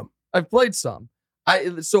 Yeah. I've played some.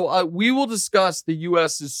 We will discuss the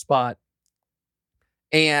U.S.'s spot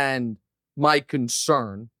and my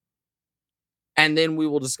concern, and then we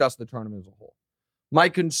will discuss the tournament as a whole. My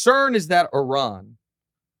concern is that Iran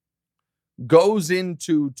goes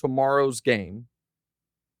into tomorrow's game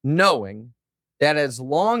knowing that as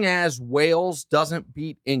long as Wales doesn't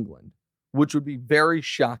beat England, which would be very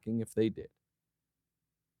shocking if they did,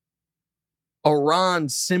 Iran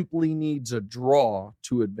simply needs a draw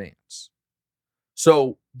to advance.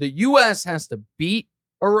 So the U.S. has to beat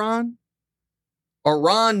Iran.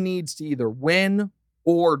 Iran needs to either win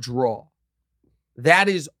or draw. That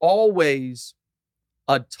is always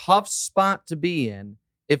a tough spot to be in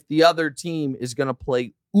if the other team is going to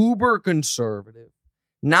play uber conservative,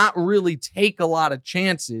 not really take a lot of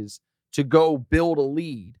chances to go build a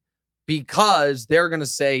lead, because they're going to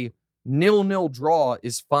say 0-0 draw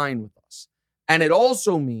is fine with us. And it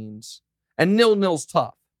also means, and 0-0's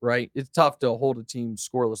tough, right? It's tough to hold a team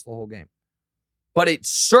scoreless the whole game. But it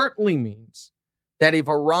certainly means that if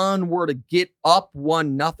Iran were to get up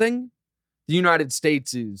 1-0, the United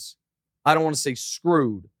States is, I don't want to say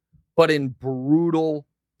screwed, but in brutal,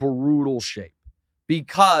 brutal shape.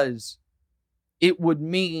 Because it would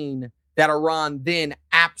mean that Iran then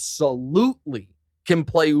absolutely can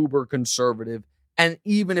play uber conservative, and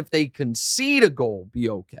even if they concede a goal, be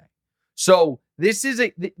okay. So this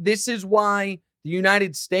is why the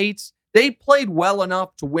United States, they played well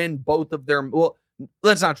enough to win both of their, well,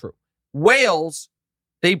 that's not true. Wales,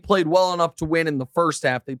 they played well enough to win in the first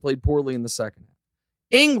half. They played poorly in the second half.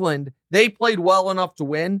 England, they played well enough to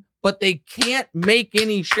win, but they can't make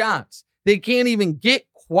any shots. They can't even get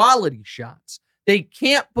quality shots. They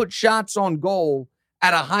can't put shots on goal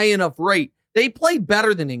at a high enough rate. They played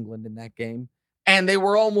better than England in that game, and they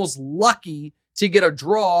were almost lucky to get a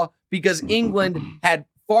draw because England had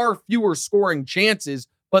far fewer scoring chances,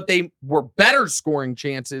 but they were better scoring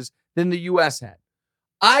chances than the U.S. had.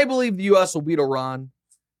 I believe the U.S. will beat Iran,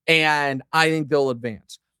 and I think they'll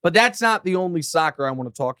advance. But that's not the only soccer I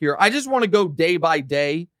want to talk here. I just want to go day by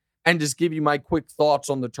day and just give you my quick thoughts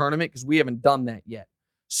on the tournament because we haven't done that yet.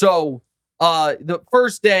 So the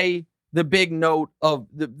first day, the big note of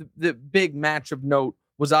the big match of note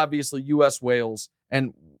was obviously U.S.-Wales,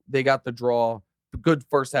 and they got the draw. Good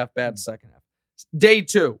first half, bad second half. Day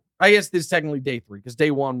 2, I guess this is technically day 3 because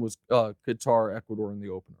day 1 was Qatar, Ecuador in the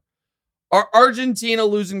opener. Argentina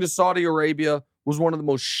losing to Saudi Arabia was one of the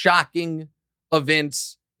most shocking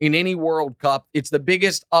events in any World Cup. It's the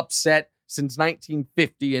biggest upset since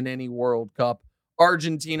 1950 in any World Cup.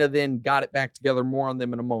 Argentina then got it back together. More on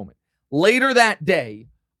them in a moment. Later that day,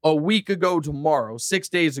 a week ago tomorrow, 6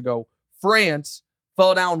 days ago, France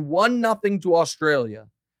fell down 1-0 to Australia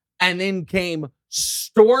and then came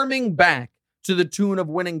storming back to the tune of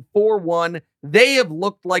winning 4-1. They have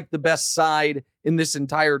looked like the best side in this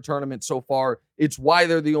entire tournament so far. It's why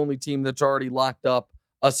they're the only team that's already locked up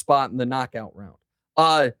a spot in the knockout round.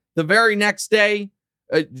 The very next day,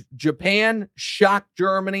 Japan shocked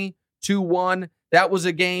Germany 2-1. That was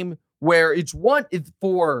a game where it's one thing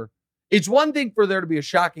for there to be a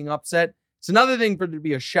shocking upset. It's another thing for there to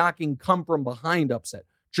be a shocking come from behind upset.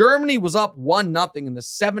 Germany was up 1-0 in the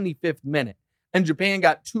 75th minute, and Japan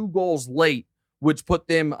got 2 goals late, which put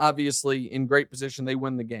them obviously in great position. They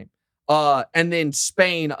win the game. And then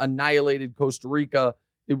Spain annihilated Costa Rica.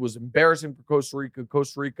 It was embarrassing for Costa Rica.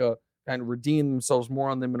 Costa Rica kind of redeemed themselves. More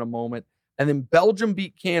on them in a moment. And then Belgium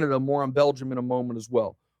beat Canada. More on Belgium in a moment as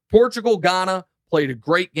well. Portugal, Ghana played a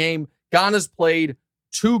great game. Ghana's played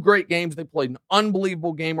 2 great games. They played an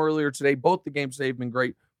unbelievable game earlier today. Both the games today have been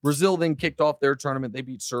great. Brazil then kicked off their tournament. They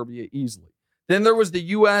beat Serbia easily. Then there was the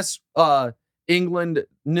U.S. England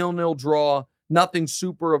 0-0 draw. Nothing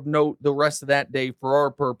super of note the rest of that day for our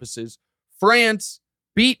purposes. France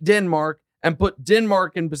beat Denmark and put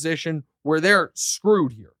Denmark in position where they're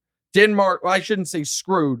screwed here. Denmark, well, I shouldn't say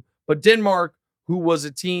screwed, but Denmark, who was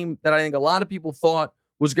a team that I think a lot of people thought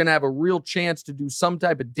was going to have a real chance to do some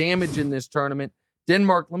type of damage in this tournament.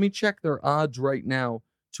 Denmark, let me check their odds right now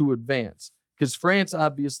to advance, because France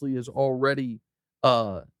obviously is already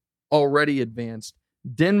advanced.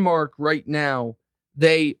 Denmark right now,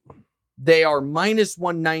 they are minus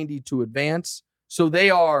 190 to advance. So they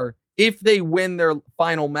are if they win their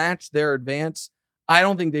final match, they're advanced. I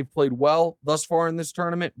don't think they've played well thus far in this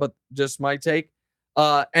tournament, but just my take.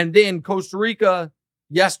 And then Costa Rica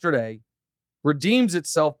yesterday redeems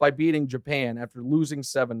itself by beating Japan after losing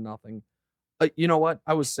 7-0. You know what?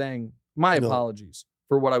 I was saying, my apologies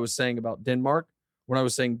for what I was saying about Denmark when I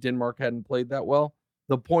was saying Denmark hadn't played that well.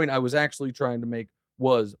 The point I was actually trying to make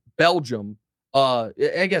was Belgium.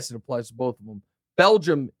 I guess it applies to both of them.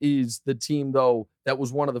 Belgium is the team, though, that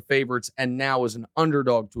was one of the favorites and now is an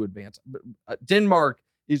underdog to advance. Denmark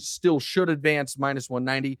still should advance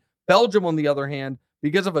 -190. Belgium, on the other hand,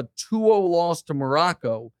 because of a 2-0 loss to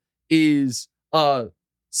Morocco, is a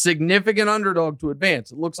significant underdog to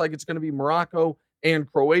advance. It looks like it's going to be Morocco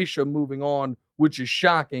and Croatia moving on, which is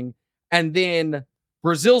shocking. And then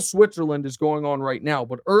Brazil-Switzerland is going on right now.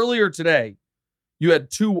 But earlier today, you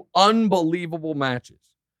had two unbelievable matches.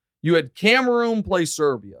 You had Cameroon play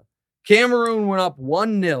Serbia. Cameroon went up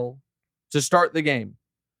 1-0 to start the game.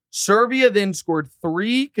 Serbia then scored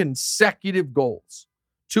 3 consecutive goals.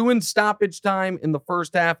 2 in stoppage time in the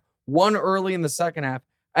first half, 1 early in the second half.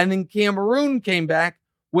 And then Cameroon came back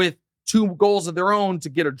with 2 goals of their own to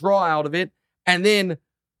get a draw out of it. And then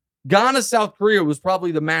Ghana-South Korea was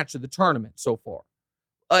probably the match of the tournament so far.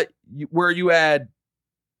 Where you had,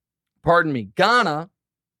 Ghana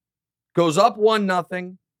goes up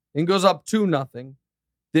 1-0 and goes up 2-0.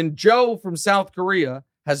 Then Joe from South Korea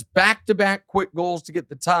has back-to-back quick goals to get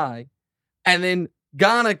the tie. And then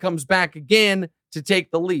Ghana comes back again to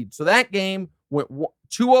take the lead. So that game went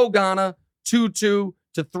 2-0 Ghana, 2-2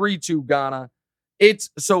 to 3-2 Ghana.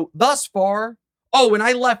 So thus far, and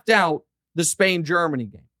I left out the Spain-Germany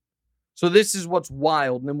game. So this is what's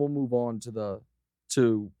wild, and then we'll move on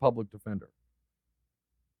to Public Defender.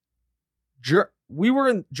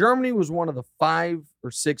 Germany was one of the 5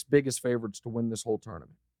 or 6 biggest favorites to win this whole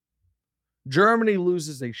tournament. Germany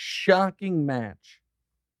loses a shocking match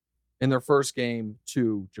in their first game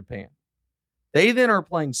to Japan. They then are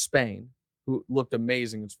playing Spain, who looked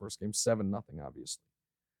amazing in its first game, 7-0, obviously.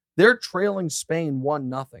 They're trailing Spain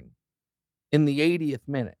 1-0 in the 80th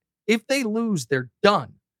minute. If they lose, they're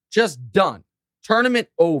done. Just done. Tournament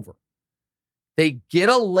over. They get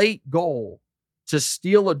a late goal to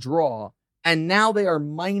steal a draw, and now they are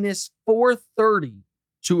 -430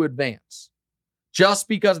 to advance. Just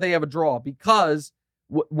because they have a draw. Because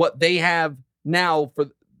what they have now,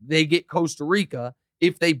 they get Costa Rica.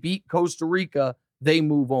 If they beat Costa Rica, they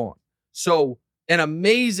move on. So an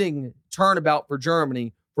amazing turnabout for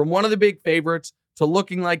Germany from one of the big favorites to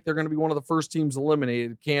looking like they're going to be one of the first teams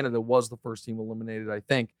eliminated. Canada was the first team eliminated, I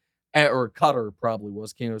think. Or Qatar probably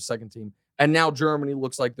was Canada's second team. And now Germany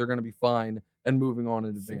looks like they're going to be fine and moving on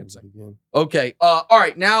and advancing. Okay. All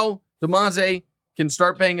right. Now Demaze can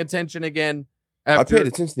start paying attention again. I paid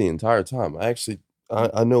attention the entire time.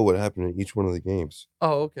 I know what happened in each one of the games.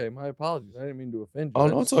 Oh, okay. My apologies. I didn't mean to offend you. Oh,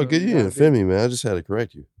 no, it's all good. You didn't offend me, man. I just had to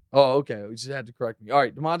correct you. Oh, okay. You just had to correct me. All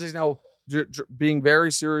right. Demaze's now being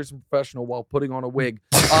very serious and professional while putting on a wig.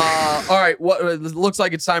 All right. It looks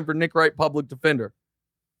like it's time for Nick Wright, Public Defender.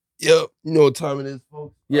 Yep. You know what time it is,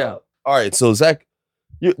 folks? Yeah. All right. So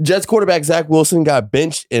Jets quarterback Zach Wilson got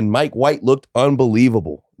benched, and Mike White looked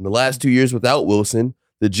unbelievable. In the last 2 years without Wilson,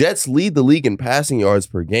 the Jets lead the league in passing yards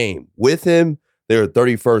per game. With him, they're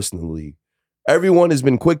 31st in the league. Everyone has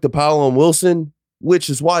been quick to pile on Wilson, which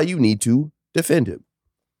is why you need to defend him.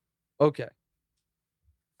 Okay.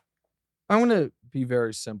 I'm going to be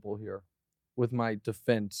very simple here with my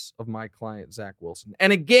defense of my client, Zach Wilson.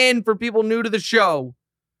 And again, for people new to the show,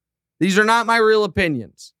 these are not my real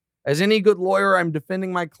opinions. As any good lawyer, I'm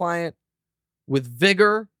defending my client with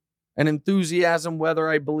vigor and enthusiasm, whether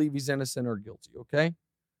I believe he's innocent or guilty, okay?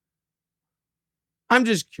 I'm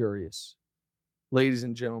just curious, ladies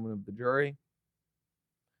and gentlemen of the jury.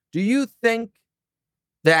 Do you think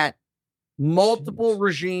that multiple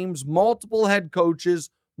regimes, multiple head coaches,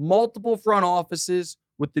 multiple front offices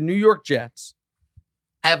with the New York Jets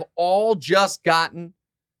have all just gotten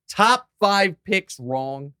top 5 picks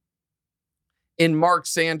wrong in Mark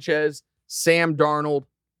Sanchez, Sam Darnold,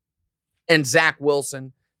 and Zach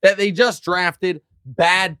Wilson? That they just drafted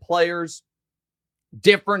bad players,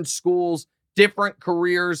 different schools, different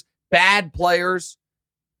careers, bad players?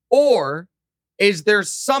 Or is there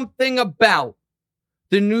something about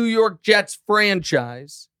the New York Jets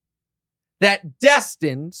franchise that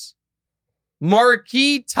destines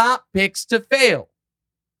marquee top picks to fail?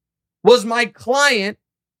 Was my client,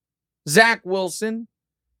 Zach Wilson,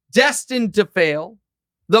 destined to fail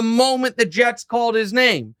the moment the Jets called his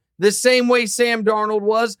name? The same way Sam Darnold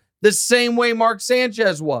was, the same way Mark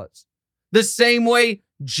Sanchez was, the same way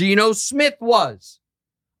Geno Smith was,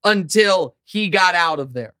 until he got out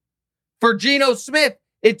of there. For Geno Smith,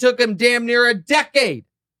 it took him damn near a decade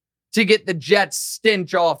to get the Jets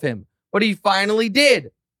stench off him, but he finally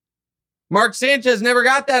did. Mark Sanchez never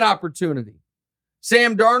got that opportunity.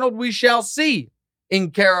 Sam Darnold, we shall see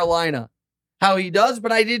in Carolina how he does,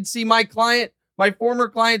 but I did see my former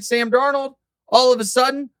client, Sam Darnold, all of a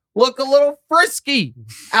sudden look a little frisky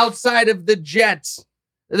outside of the Jets.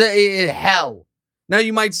 Hell. Now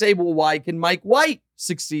you might say, well, why can Mike White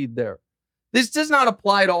succeed there? This does not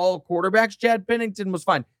apply to all quarterbacks. Chad Pennington was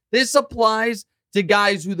fine. This applies to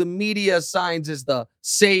guys who the media assigns as the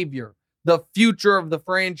savior, the future of the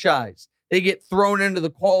franchise. They get thrown into the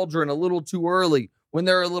cauldron a little too early when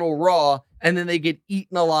they're a little raw, and then they get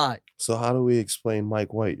eaten alive. So how do we explain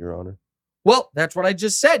Mike White, Your Honor? Well, that's what I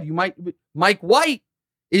just said. Mike White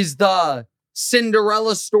is the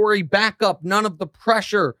Cinderella story backup. None of the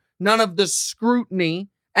pressure, none of the scrutiny.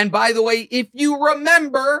 And by the way, if you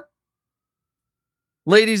remember,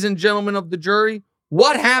 ladies and gentlemen of the jury,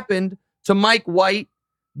 what happened to Mike White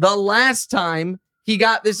the last time he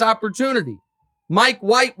got this opportunity? Mike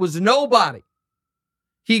White was nobody.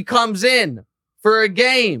 He comes in for a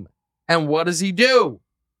game, and what does he do?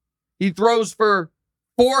 He throws for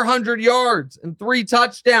 400 yards and 3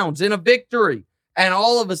 touchdowns in a victory, and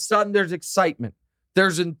all of a sudden there's excitement.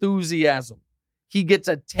 There's enthusiasm. He gets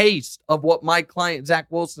a taste of what my client, Zach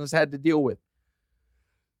Wilson, has had to deal with.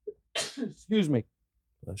 Excuse me.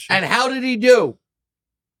 And how did he do?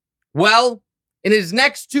 Well, in his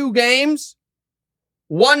next 2 games,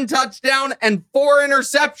 1 touchdown and 4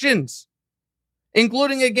 interceptions,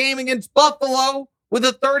 including a game against Buffalo with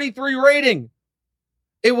a 33 rating.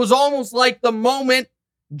 It was almost like the moment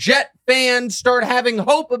Jet fans start having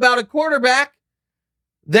hope about a quarterback,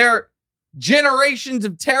 their generations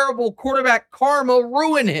of terrible quarterback karma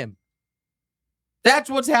ruin him. That's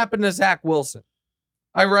what's happened to Zach Wilson.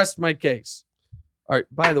 I rest my case. All right,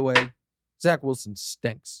 by the way, Zach Wilson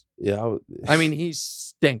stinks. Yeah. I mean, he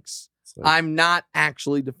stinks. I'm not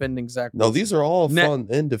actually defending Zach Wilson. No, these are all fun,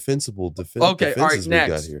 indefensible okay, all right, we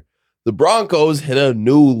next. got here. The Broncos hit a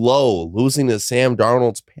new low, losing to Sam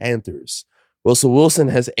Darnold's Panthers. Russell Wilson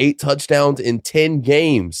has 8 touchdowns in 10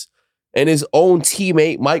 games, and his own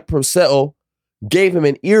teammate, Mike Purcell, gave him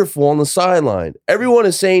an earful on the sideline. Everyone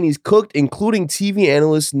is saying he's cooked, including TV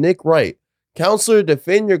analyst Nick Wright. Counselor,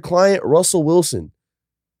 defend your client, Russell Wilson.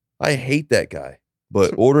 I hate that guy,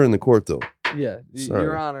 but order in the court, though. Yeah,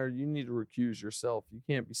 Your Honor, you need to recuse yourself. You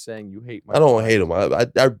can't be saying you hate my I don't client. hate him. I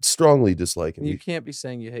strongly dislike him. You can't be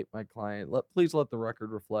saying you hate my client. Please let the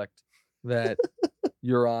record reflect that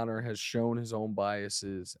Your Honor has shown his own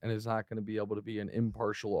biases and is not going to be able to be an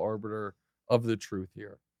impartial arbiter of the truth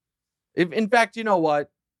here. In fact, you know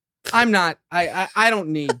what? I'm not. I don't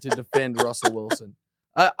need to defend Russell Wilson.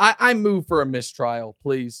 I move for a mistrial,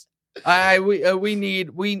 please. We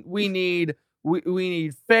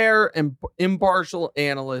need fair and impartial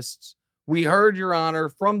analysts. We heard Your Honor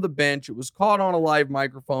from the bench. It was caught on a live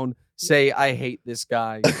microphone. Say, I hate this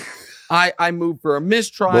guy. I move for a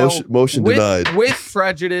mistrial. Motion denied. With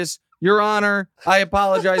prejudice. Your Honor, I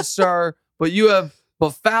apologize, sir, but you have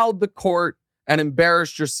befouled the court and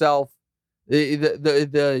embarrassed yourself. You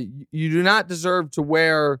do not deserve to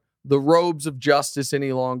wear the robes of justice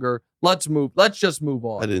any longer. Let's just move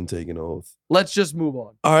on. I didn't take an oath. Let's just move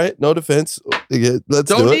on. All right, no defense.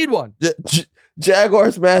 Don't need one.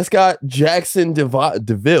 Jaguars mascot Jackson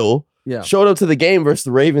DeVille showed up to the game versus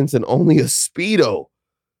the Ravens in only a Speedo.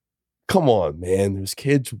 Come on, man. There's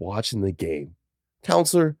kids watching the game.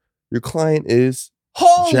 Counselor, your client is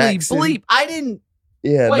Holy Jackson. bleep. I didn't.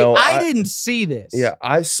 Yeah, Wait, no. I didn't see this. Yeah,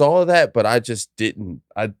 I saw that, but I just didn't.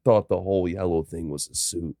 I thought the whole yellow thing was a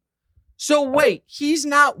suit. So wait, he's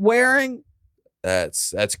not wearing.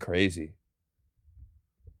 That's crazy.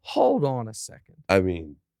 Hold on a second. I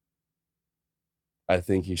mean, I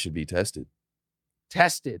think he should be tested.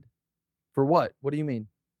 Tested? For what? What do you mean?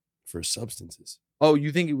 For substances. Oh,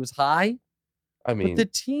 you think he was high? I mean, but the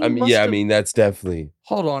team. I mean, that's definitely.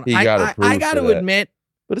 Hold on. I got to admit,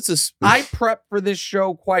 but it's I prepped for this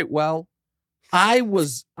show quite well. I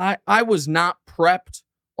was not prepped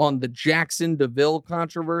on the Jackson DeVille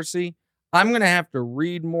controversy. I'm going to have to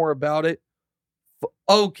read more about it.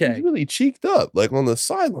 Okay. He's really cheeked up, like on the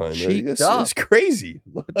sideline. It's crazy.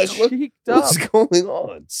 What's going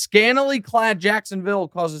on? Scantily clad Jacksonville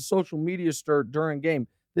causes social media stir during game.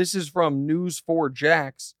 This is from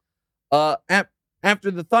News4Jax.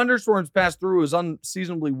 After the thunderstorms passed through, it was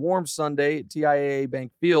unseasonably warm Sunday at TIAA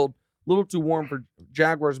Bank Field. A little too warm for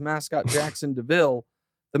Jaguars mascot Jackson DeVille.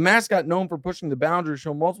 The mascot, known for pushing the boundaries,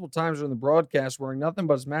 shown multiple times during the broadcast wearing nothing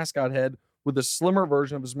but his mascot head with a slimmer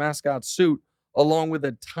version of his mascot suit, along with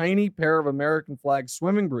a tiny pair of American flag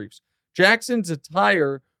swimming briefs. Jackson's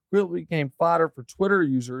attire really became fodder for Twitter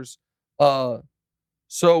users.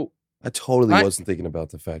 So I totally wasn't thinking about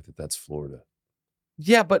the fact that that's Florida.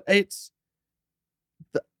 Yeah, but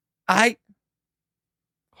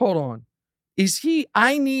hold on.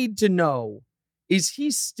 I need to know, is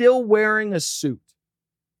he still wearing a suit?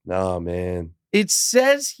 Nah, man. It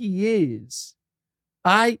says he is.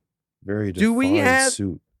 Very defined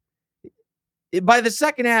suit. By the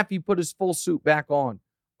second half, he put his full suit back on.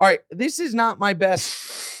 All right, this is not my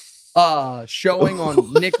best showing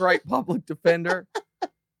on Nick Wright Public Defender.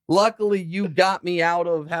 Luckily, you got me out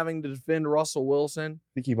of having to defend Russell Wilson. I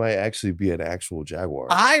think he might actually be an actual Jaguar.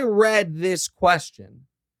 I read this question,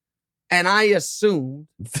 and I assumed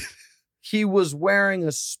he was wearing a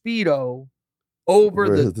Speedo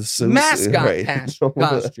over the suit, mascot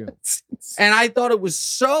costume. And I thought it was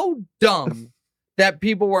so dumb that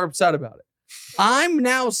people were upset about it. I'm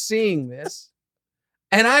now seeing this,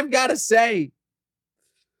 and I've got to say,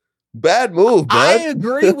 bad move, bud. I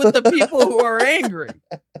agree with the people who are angry.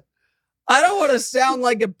 I don't want to sound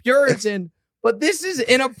like a Puritan, but this is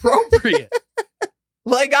inappropriate.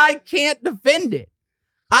 Like, I can't defend it.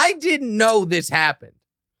 I didn't know this happened.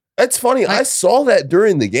 It's funny. I saw that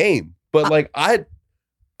during the game, but I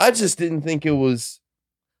just didn't think it was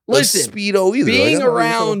a Speedo either. Being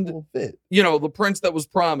around, the prince that was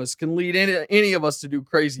promised can lead any of us to do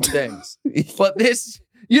crazy things. But this,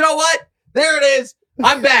 you know what? There it is.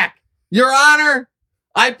 I'm back. Your Honor,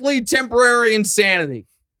 I plead temporary insanity.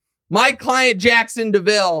 My client, Jackson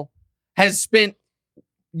DeVille, has spent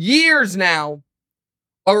years now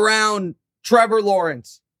around Trevor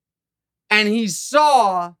Lawrence, and he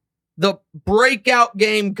saw the breakout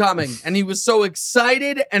game coming, and he was so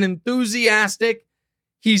excited and enthusiastic,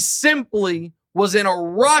 he simply was in a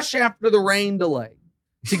rush after the rain delay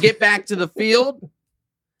to get back to the field.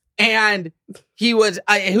 And he was,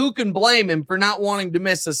 who can blame him for not wanting to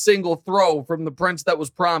miss a single throw from the prince that was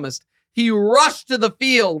promised? He rushed to the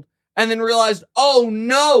field and then realized, oh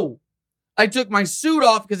no, I took my suit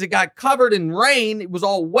off because it got covered in rain. It was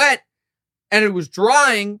all wet and it was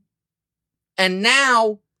drying. And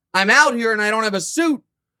now I'm out here and I don't have a suit.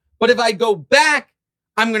 But if I go back,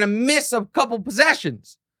 I'm going to miss a couple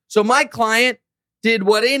possessions. So my client did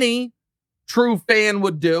what any true fan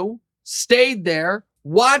would do, stayed there,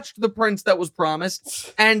 watched the prince that was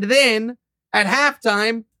promised, and then at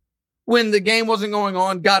halftime, when the game wasn't going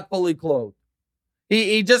on, got fully clothed.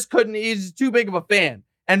 He just couldn't. He's too big of a fan.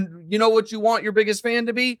 And you know what you want your biggest fan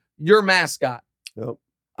to be? Your mascot. Yep.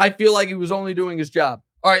 I feel like he was only doing his job.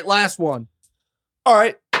 All right, last one. All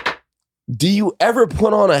right. Do you ever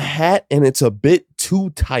put on a hat and it's a bit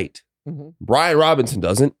too tight? Mm-hmm. Brian Robinson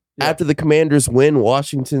doesn't. Yeah. After the Commanders win,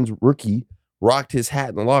 Washington's rookie rocked his hat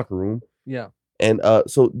in the locker room. Yeah. And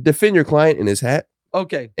so defend your client in his hat.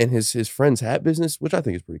 Okay. And his friend's hat business, which I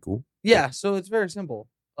think is pretty cool. Yeah, so it's very simple.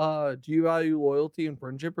 Do you value loyalty and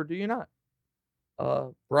friendship or do you not?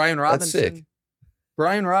 Brian Robinson. That's sick.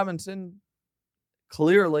 Brian Robinson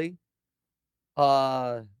clearly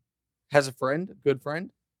has a friend, a good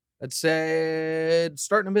friend, that said,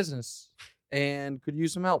 starting a business and could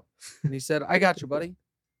use some help. And he said, I got you, buddy.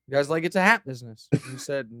 You guys like it's a hat business. And he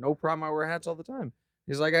said, no problem. I wear hats all the time.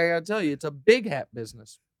 He's like, I gotta tell you, it's a big hat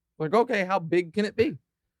business. Like, okay, how big can it be?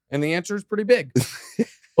 And the answer is pretty big.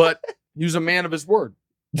 But he was a man of his word.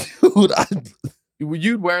 Dude,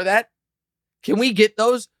 you'd wear that? Can we get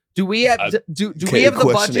those? Do we have do we have the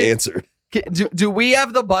budget? Answered. Do we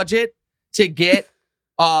have the budget to get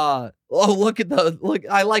I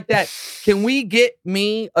like that. Can we get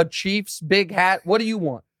me a Chiefs big hat? What do you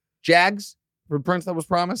want? Jags for Prince that was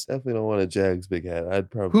promised? Definitely don't want a Jags big hat.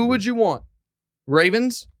 I'd probably. Who would you want?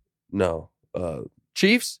 Ravens? No.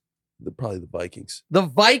 Chiefs? Probably the Vikings. The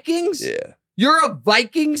Vikings? Yeah. You're a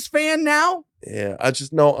Vikings fan now? Yeah. I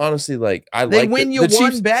just know, honestly, like, they win you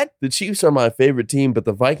one bet? The Chiefs are my favorite team, but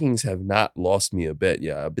the Vikings have not lost me a bet.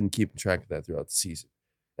 Yeah, I've been keeping track of that throughout the season.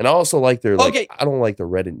 And I also like their, I don't like the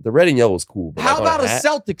red and yellow is cool. But how about a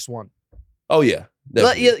Celtics one? Oh, yeah.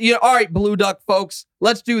 All right, Blue Duck folks,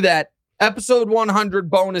 let's do that. Episode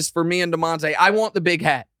 100 bonus for me and DeMonte. I want the big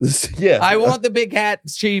hat. Yeah. I want the big hat,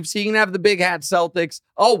 Chiefs. He can have the big hat, Celtics.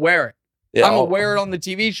 I'll wear it. Yeah, I'm going to wear it on the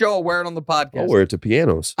TV show. I'll wear it on the podcast. I'll wear it to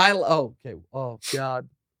pianos. Okay. Oh, God.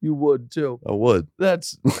 You would, too. I would.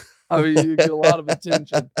 You get a lot of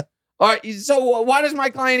attention. All right. So why does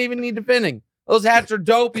my client even need defending? Those hats are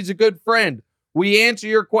dope. He's a good friend. We answer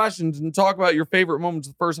your questions and talk about your favorite moments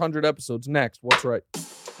of the first 100 episodes next. What's right?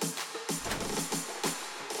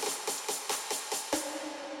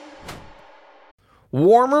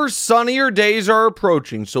 Warmer, sunnier days are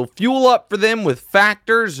approaching, so fuel up for them with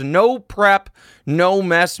Factor's no prep, no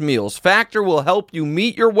mess meals. Factor will help you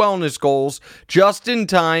meet your wellness goals just in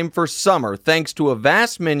time for summer, thanks to a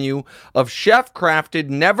vast menu of chef-crafted,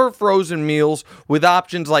 never-frozen meals with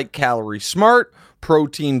options like Calorie Smart,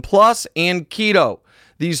 Protein Plus, and Keto.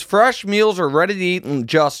 These fresh meals are ready to eat in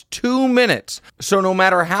just 2 minutes. So no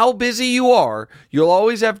matter how busy you are, you'll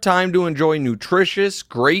always have time to enjoy nutritious,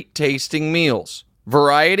 great-tasting meals.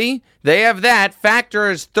 Variety? They have that. Factor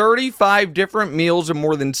has 35 different meals and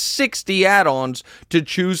more than 60 add-ons to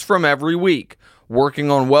choose from every week.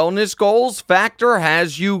 Working on wellness goals? Factor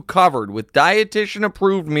has you covered with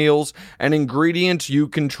dietitian-approved meals and ingredients you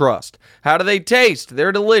can trust. How do they taste?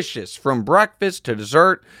 They're delicious. From breakfast to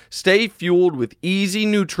dessert, stay fueled with easy,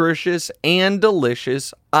 nutritious, and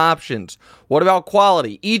delicious options. What about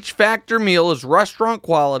quality? Each Factor meal is restaurant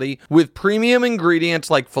quality with premium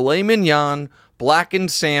ingredients like filet mignon,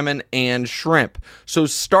 blackened salmon, and shrimp. So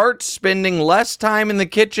start spending less time in the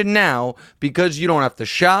kitchen now because you don't have to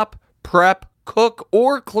shop, prep, cook,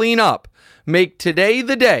 or clean up. Make today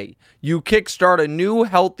the day you kickstart a new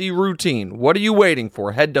healthy routine. What are you waiting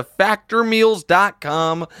for? Head to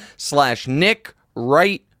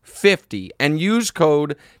factormeals.com/NickWright50 and use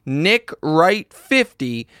code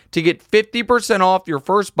NickWright50 to get 50% off your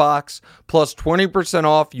first box plus 20%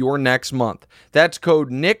 off your next month. That's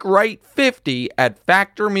code NickWright50 at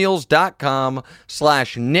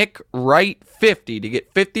factormeals.com/NickWright50 to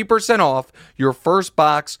get 50% off your first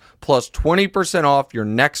box plus 20% off your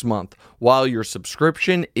next month while your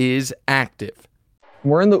subscription is active.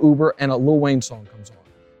 We're in the Uber and a Lil Wayne song comes on.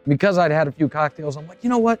 Because I'd had a few cocktails, I'm like, you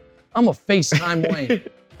know what? I'm a FaceTime Wayne.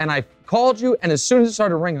 And I called you, and as soon as it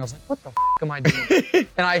started ringing, I was like, what the am I doing?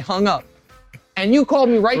 And I hung up. And you called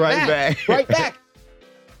me right back. Right back.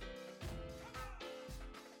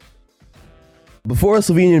 Before a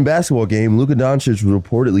Slovenian basketball game, Luka Doncic was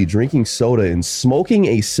reportedly drinking soda and smoking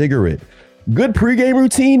a cigarette. Good pregame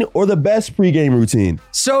routine or the best pregame routine?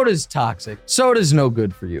 Soda's toxic. Soda's no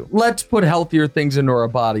good for you. Let's put healthier things into our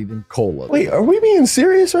body than cola. Wait, are we being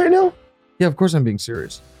serious right now? Yeah, of course I'm being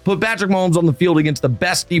serious. Put Patrick Mahomes on the field against the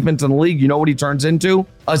best defense in the league. You know what he turns into?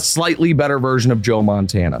 A slightly better version of Joe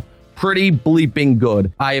Montana. Pretty bleeping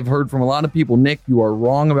good. I have heard from a lot of people, Nick, you are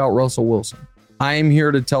wrong about Russell Wilson. I am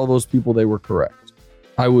here to tell those people they were correct.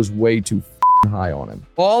 I was way too high on him.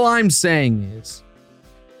 All I'm saying is,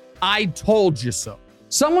 I told you so.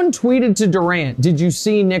 Someone tweeted to Durant, did you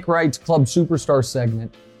see Nick Wright's Club Superstar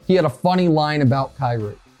segment? He had a funny line about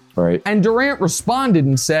Kyrie. Right. And Durant responded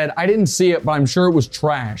and said, I didn't see it, but I'm sure it was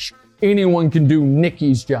trash. Anyone can do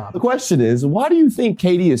Nicky's job. The question is, why do you think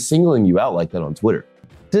Katie is singling you out like that on Twitter?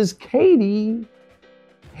 Does Katie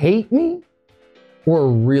hate me or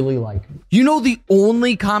really like me? You know the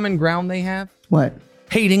only common ground they have? What?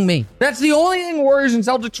 Hating me. That's the only thing Warriors and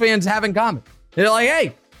Celtics fans have in common. They're like,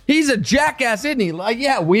 hey, he's a jackass, isn't he? Like,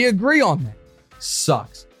 yeah, we agree on that.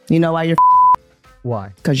 Sucks. You know why you're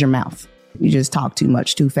Why? Because your mouth. You just talk too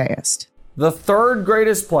much too fast. The third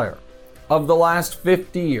greatest player of the last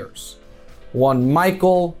 50 years, one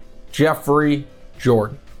Michael Jeffrey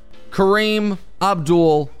Jordan. Kareem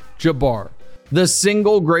Abdul-Jabbar. The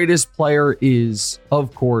single greatest player is,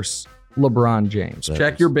 of course, LeBron James.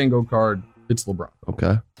 Check your bingo card. It's LeBron.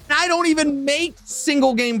 Okay. I don't even make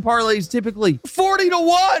single game parlays typically.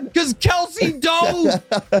 40-1 because Kelsey dove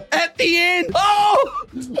at the end. Oh,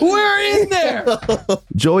 we're in there.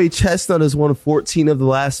 Joey Chestnut has won 14 of the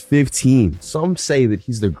last 15. Some say that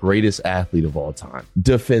he's the greatest athlete of all time.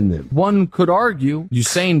 Defend them. One could argue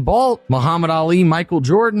Usain Bolt, Muhammad Ali, Michael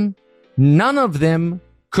Jordan, none of them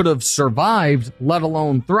could have survived, let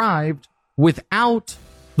alone thrived, without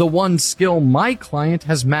the one skill my client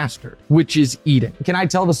has mastered, which is eating. Can I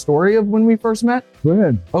tell the story of when we first met? Go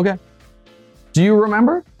ahead. Okay. Do you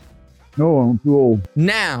remember? No, I'm too old.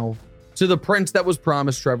 Now, to the prince that was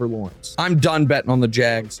promised, Trevor Lawrence. I'm done betting on the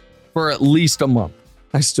Jags for at least a month.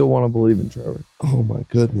 I still want to believe in Trevor. Oh my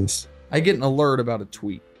goodness. I get an alert about a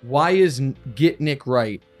tweet. Why is Get Nick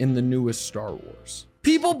Right in the newest Star Wars?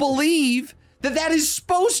 People believe that is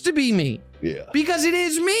supposed to be me. Yeah. Because it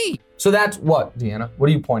is me. So that's what, Deanna? What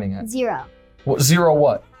are you pointing at? 0. What, 0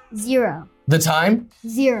 what? 0. The time?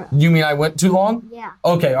 0. You mean I went too long? Yeah.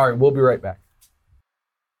 Okay, all right, we'll be right back.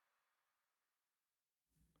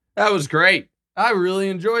 That was great. I really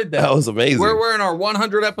enjoyed that. That was amazing. We're wearing our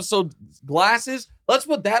 100 episode glasses. Let's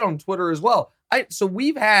put that on Twitter as well. So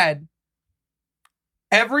we've had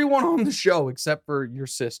everyone on the show except for your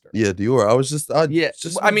sister. Yeah, Diora.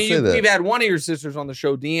 We've had one of your sisters on the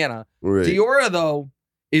show, Deanna. Right. Diora, though,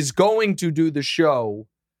 is going to do the show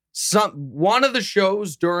one of the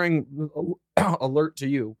shows during alert to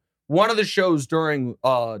you. One of the shows during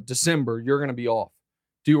December, you're going to be off.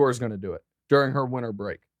 Dior's going to do it during her winter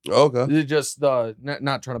break. Okay. It's just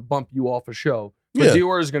not trying to bump you off a show, but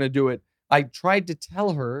Dior is going to do it. I tried to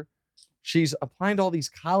tell her she's applying to all these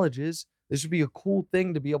colleges. This would be a cool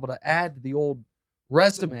thing to be able to add to the old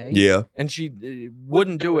resume. Yeah. And she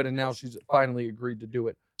wouldn't do it, and now she's finally agreed to do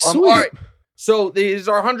it. Sweet. All right. So this is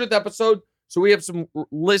our 100th episode. So we have some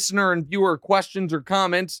listener and viewer questions or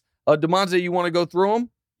comments. DeMonte, you want to go through them?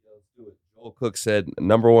 Joel Cook said,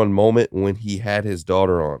 number one moment when he had his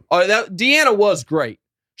daughter on. Deanna was great.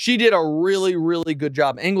 She did a really, really good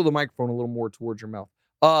job. Angle the microphone a little more towards your mouth.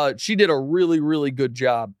 She did a really, really good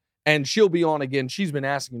job. And she'll be on again. She's been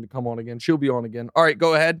asking to come on again. She'll be on again. All right,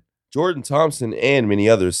 go ahead. Jordan Thompson and many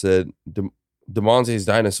others said DeMonte's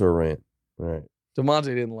dinosaur rant. All right. DeMonte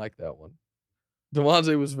didn't like that one.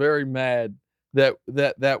 DeMonte was very mad that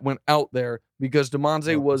went out there because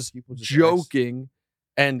DeMonte was joking,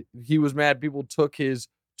 and he was mad people took his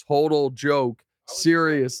total joke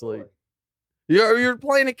seriously. You're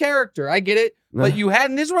playing a character. I get it. But you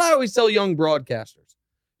hadn't. This is what I always tell young broadcasters.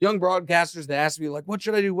 Young broadcasters, they ask me, like, what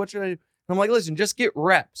should I do? What should I do? And I'm like, listen, just get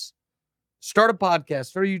reps. Start a podcast,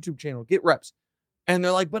 start a YouTube channel, get reps. And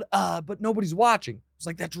they're like, but nobody's watching. It's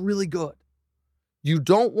like, that's really good. You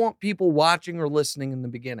don't want people watching or listening in the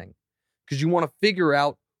beginning because you want to figure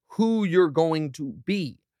out who you're going to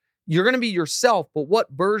be. You're going to be yourself, but what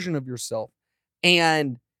version of yourself?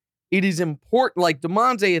 And it is important. Like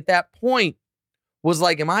DeMonte at that point was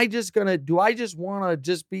like, do I just want to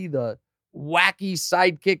just be the wacky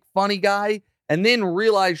sidekick funny guy? And then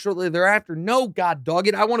realize shortly thereafter, no, God dog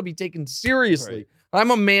it, I want to be taken seriously. Right. I'm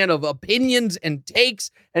a man of opinions and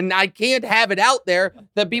takes, and I can't have it out there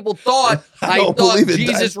that people thought I thought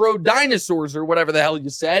Jesus rode dinosaurs or whatever the hell you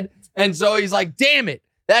said. And so he's like, damn it,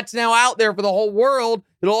 that's now out there for the whole world.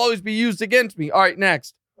 It'll always be used against me. All right,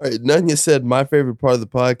 next. All right, Nunya said, my favorite part of the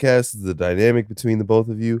podcast is the dynamic between the both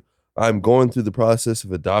of you. I'm going through the process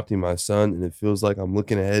of adopting my son, and it feels like I'm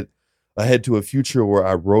looking ahead to a future where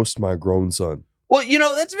I roast my grown son. Well,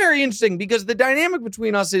 that's very interesting because the dynamic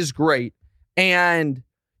between us is great. And,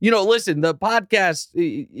 listen, the podcast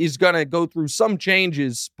is going to go through some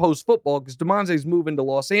changes post-football because DeMonte's moving to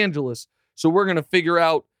Los Angeles. So we're going to figure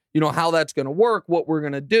out, how that's going to work, what we're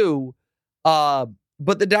going to do. But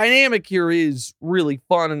the dynamic here is really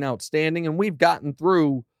fun and outstanding. And we've gotten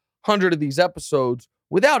through 100 of these episodes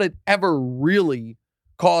without it ever really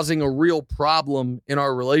causing a real problem in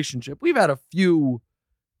our relationship. We've had a few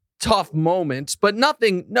tough moments, but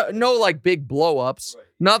nothing, no like big blow-ups, right.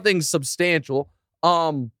 Nothing substantial.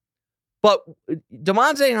 But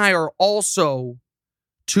DeMonte and I are also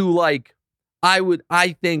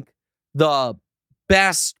I think the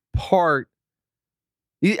best part.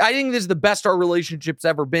 I think this is the best our relationship's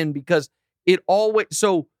ever been because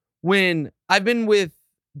so when I've been with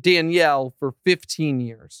Danielle for 15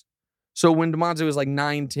 years. So when DeMonte was like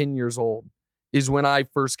 9, 10 years old is when I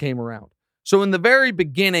first came around. So in the very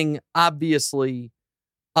beginning, obviously,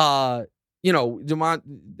 DeMonte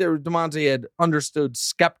had understood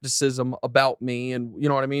skepticism about me and,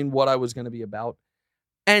 what I was going to be about.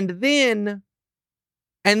 And then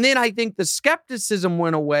I think the skepticism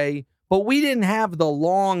went away, but we didn't have the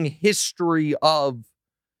long history of,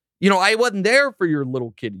 I wasn't there for your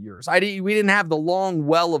little kid years. We didn't have the long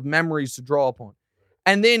well of memories to draw upon.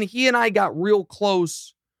 And then he and I got real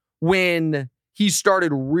close when he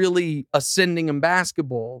started really ascending in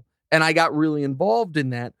basketball, and I got really involved in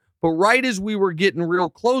that. But right as we were getting real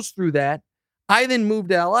close through that, I then moved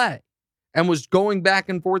to LA and was going back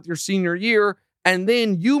and forth your senior year. And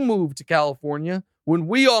then you moved to California when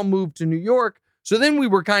we all moved to New York. So then we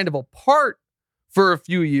were kind of apart for a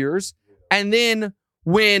few years. And then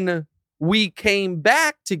when we came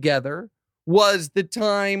back together was the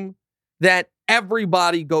time that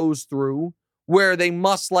everybody goes through where they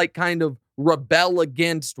must kind of rebel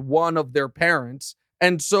against one of their parents.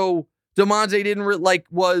 And so DeMonte didn't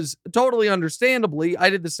was totally understandably, I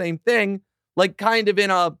did the same thing, kind of in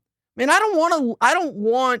I don't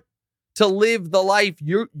want to live the life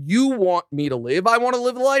you want me to live. I want to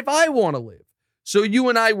live the life I want to live. So you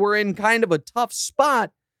and I were in kind of a tough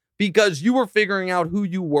spot because you were figuring out who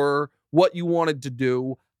you were, what you wanted to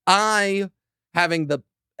do. I, having the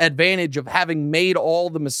advantage of having made all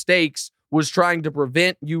the mistakes, was trying to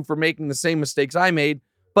prevent you from making the same mistakes I made.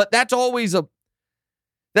 But that's always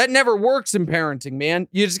that never works in parenting, man.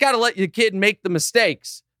 You just got to let your kid make the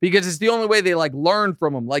mistakes because it's the only way they learn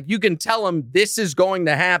from them. You can tell them this is going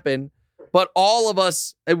to happen, but all of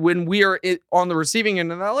us, when we are on the receiving end,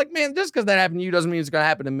 and they're like, man, just because that happened to you doesn't mean it's going to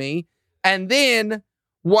happen to me. And then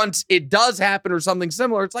once it does happen or something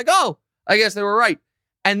similar, it's like, oh, I guess they were right.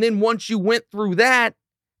 And then once you went through that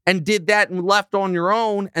and did that and left on your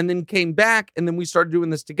own and then came back and then we started doing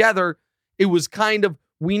this together, it was kind of,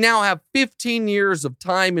 we now have 15 years of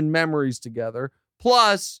time and memories together.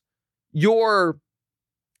 Plus, you're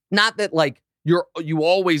not that like you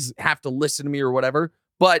always have to listen to me or whatever,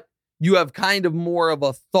 but you have kind of more of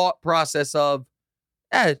a thought process of,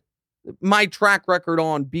 my track record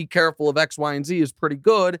on be careful of X, Y, and Z is pretty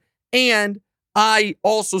good. And I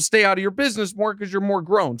also stay out of your business more because you're more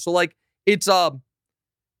grown. So like it's a,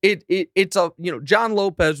 John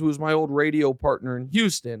Lopez, who was my old radio partner in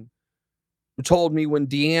Houston, told me when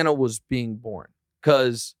Deanna was being born,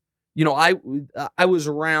 because, I was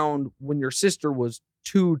around when your sister was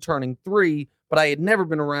 2 turning 3, but I had never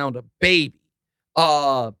been around a baby.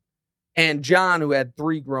 And John, who had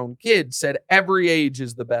 3 grown kids, said every age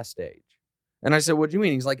is the best age. And I said, what do you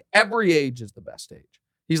mean? He's like, every age is the best age.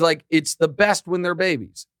 He's like, it's the best when they're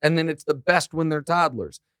babies. And then it's the best when they're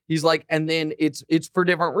toddlers. He's like, and then it's for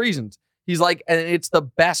different reasons. He's like, and it's the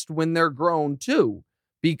best when they're grown too,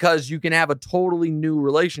 because you can have a totally new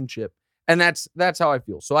relationship. And that's how I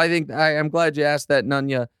feel. So I think I'm glad you asked that,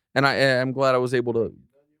 Nunya. And I'm glad I was able to.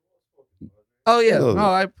 Oh, yeah. No,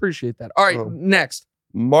 I appreciate that. All right, next.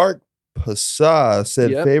 Mark Passat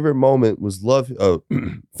said, favorite moment was love.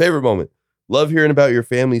 Favorite moment. Love hearing about your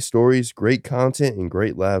family stories. Great content and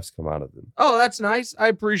great laughs come out of them. Oh, that's nice. I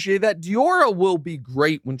appreciate that. Diora will be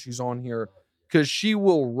great when she's on here because she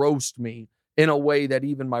will roast me in a way that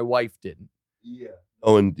even my wife didn't. Yeah.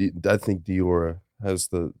 Oh, and I think Diora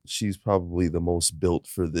she's probably the most built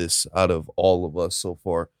for this out of all of us so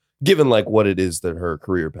far, given like what it is that her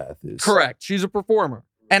career path is. Correct. She's a performer.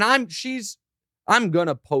 And I'm going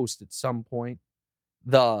to post at some point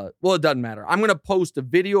it doesn't matter. I'm going to post a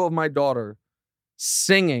video of my daughter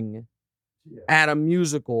singing at a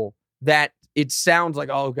musical that it sounds like,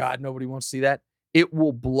 oh God, nobody wants to see that. It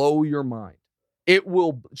will blow your mind. It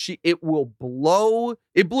blew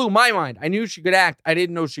my mind. I knew she could act. I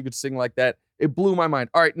didn't know she could sing like that. It blew my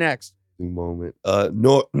mind. All right, next. Moment.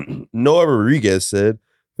 Noah Rodriguez said,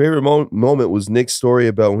 favorite moment was Nick's story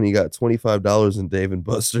about when he got $25 in Dave &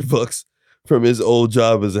 Buster bucks from his old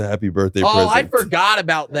job as a happy birthday present. Oh, I forgot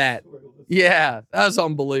about that. Yeah, that was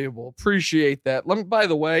unbelievable. Appreciate that. By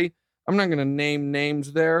the way, I'm not going to name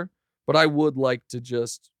names there, but I would like to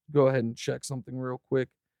just go ahead and check something real quick.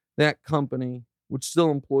 That company, which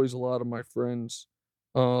still employs a lot of my friends,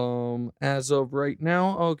 as of right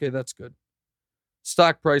now, okay, that's good.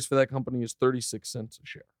 Stock price for that company is 36 cents a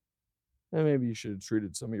share. And maybe you should have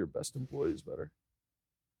treated some of your best employees better.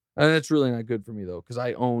 And that's really not good for me, though, because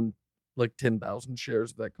I own like 10,000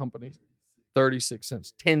 shares of that company. 36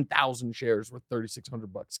 cents. 10,000 shares worth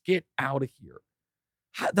 $3,600. Get out of here.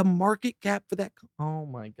 The market cap for that. Oh,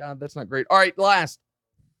 my God. That's not great. All right, last.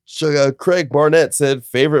 So Craig Barnett said,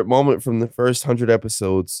 favorite moment from the first 100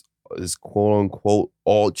 episodes is quote unquote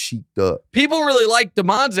all cheeked up. People really like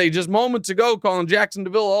DeMonze just moments ago calling Jackson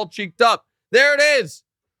DeVille all cheeked up. There it is.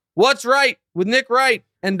 What's Right with Nick Wright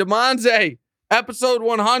and DeMonze, episode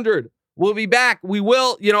 100. We'll be back. We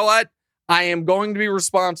will. You know what? I am going to be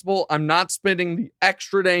responsible. I'm not spending the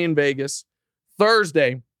extra day in Vegas.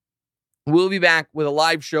 Thursday, we'll be back with a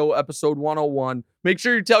live show, episode 101. Make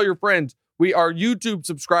sure you tell your friends. Our YouTube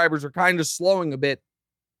subscribers are kind of slowing a bit.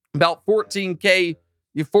 About 14K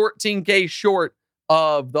short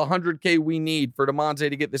of the 100K we need for DeMonze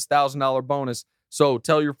to get this $1,000 bonus. So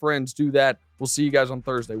tell your friends, do that. We'll see you guys on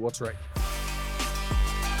Thursday. What's Right?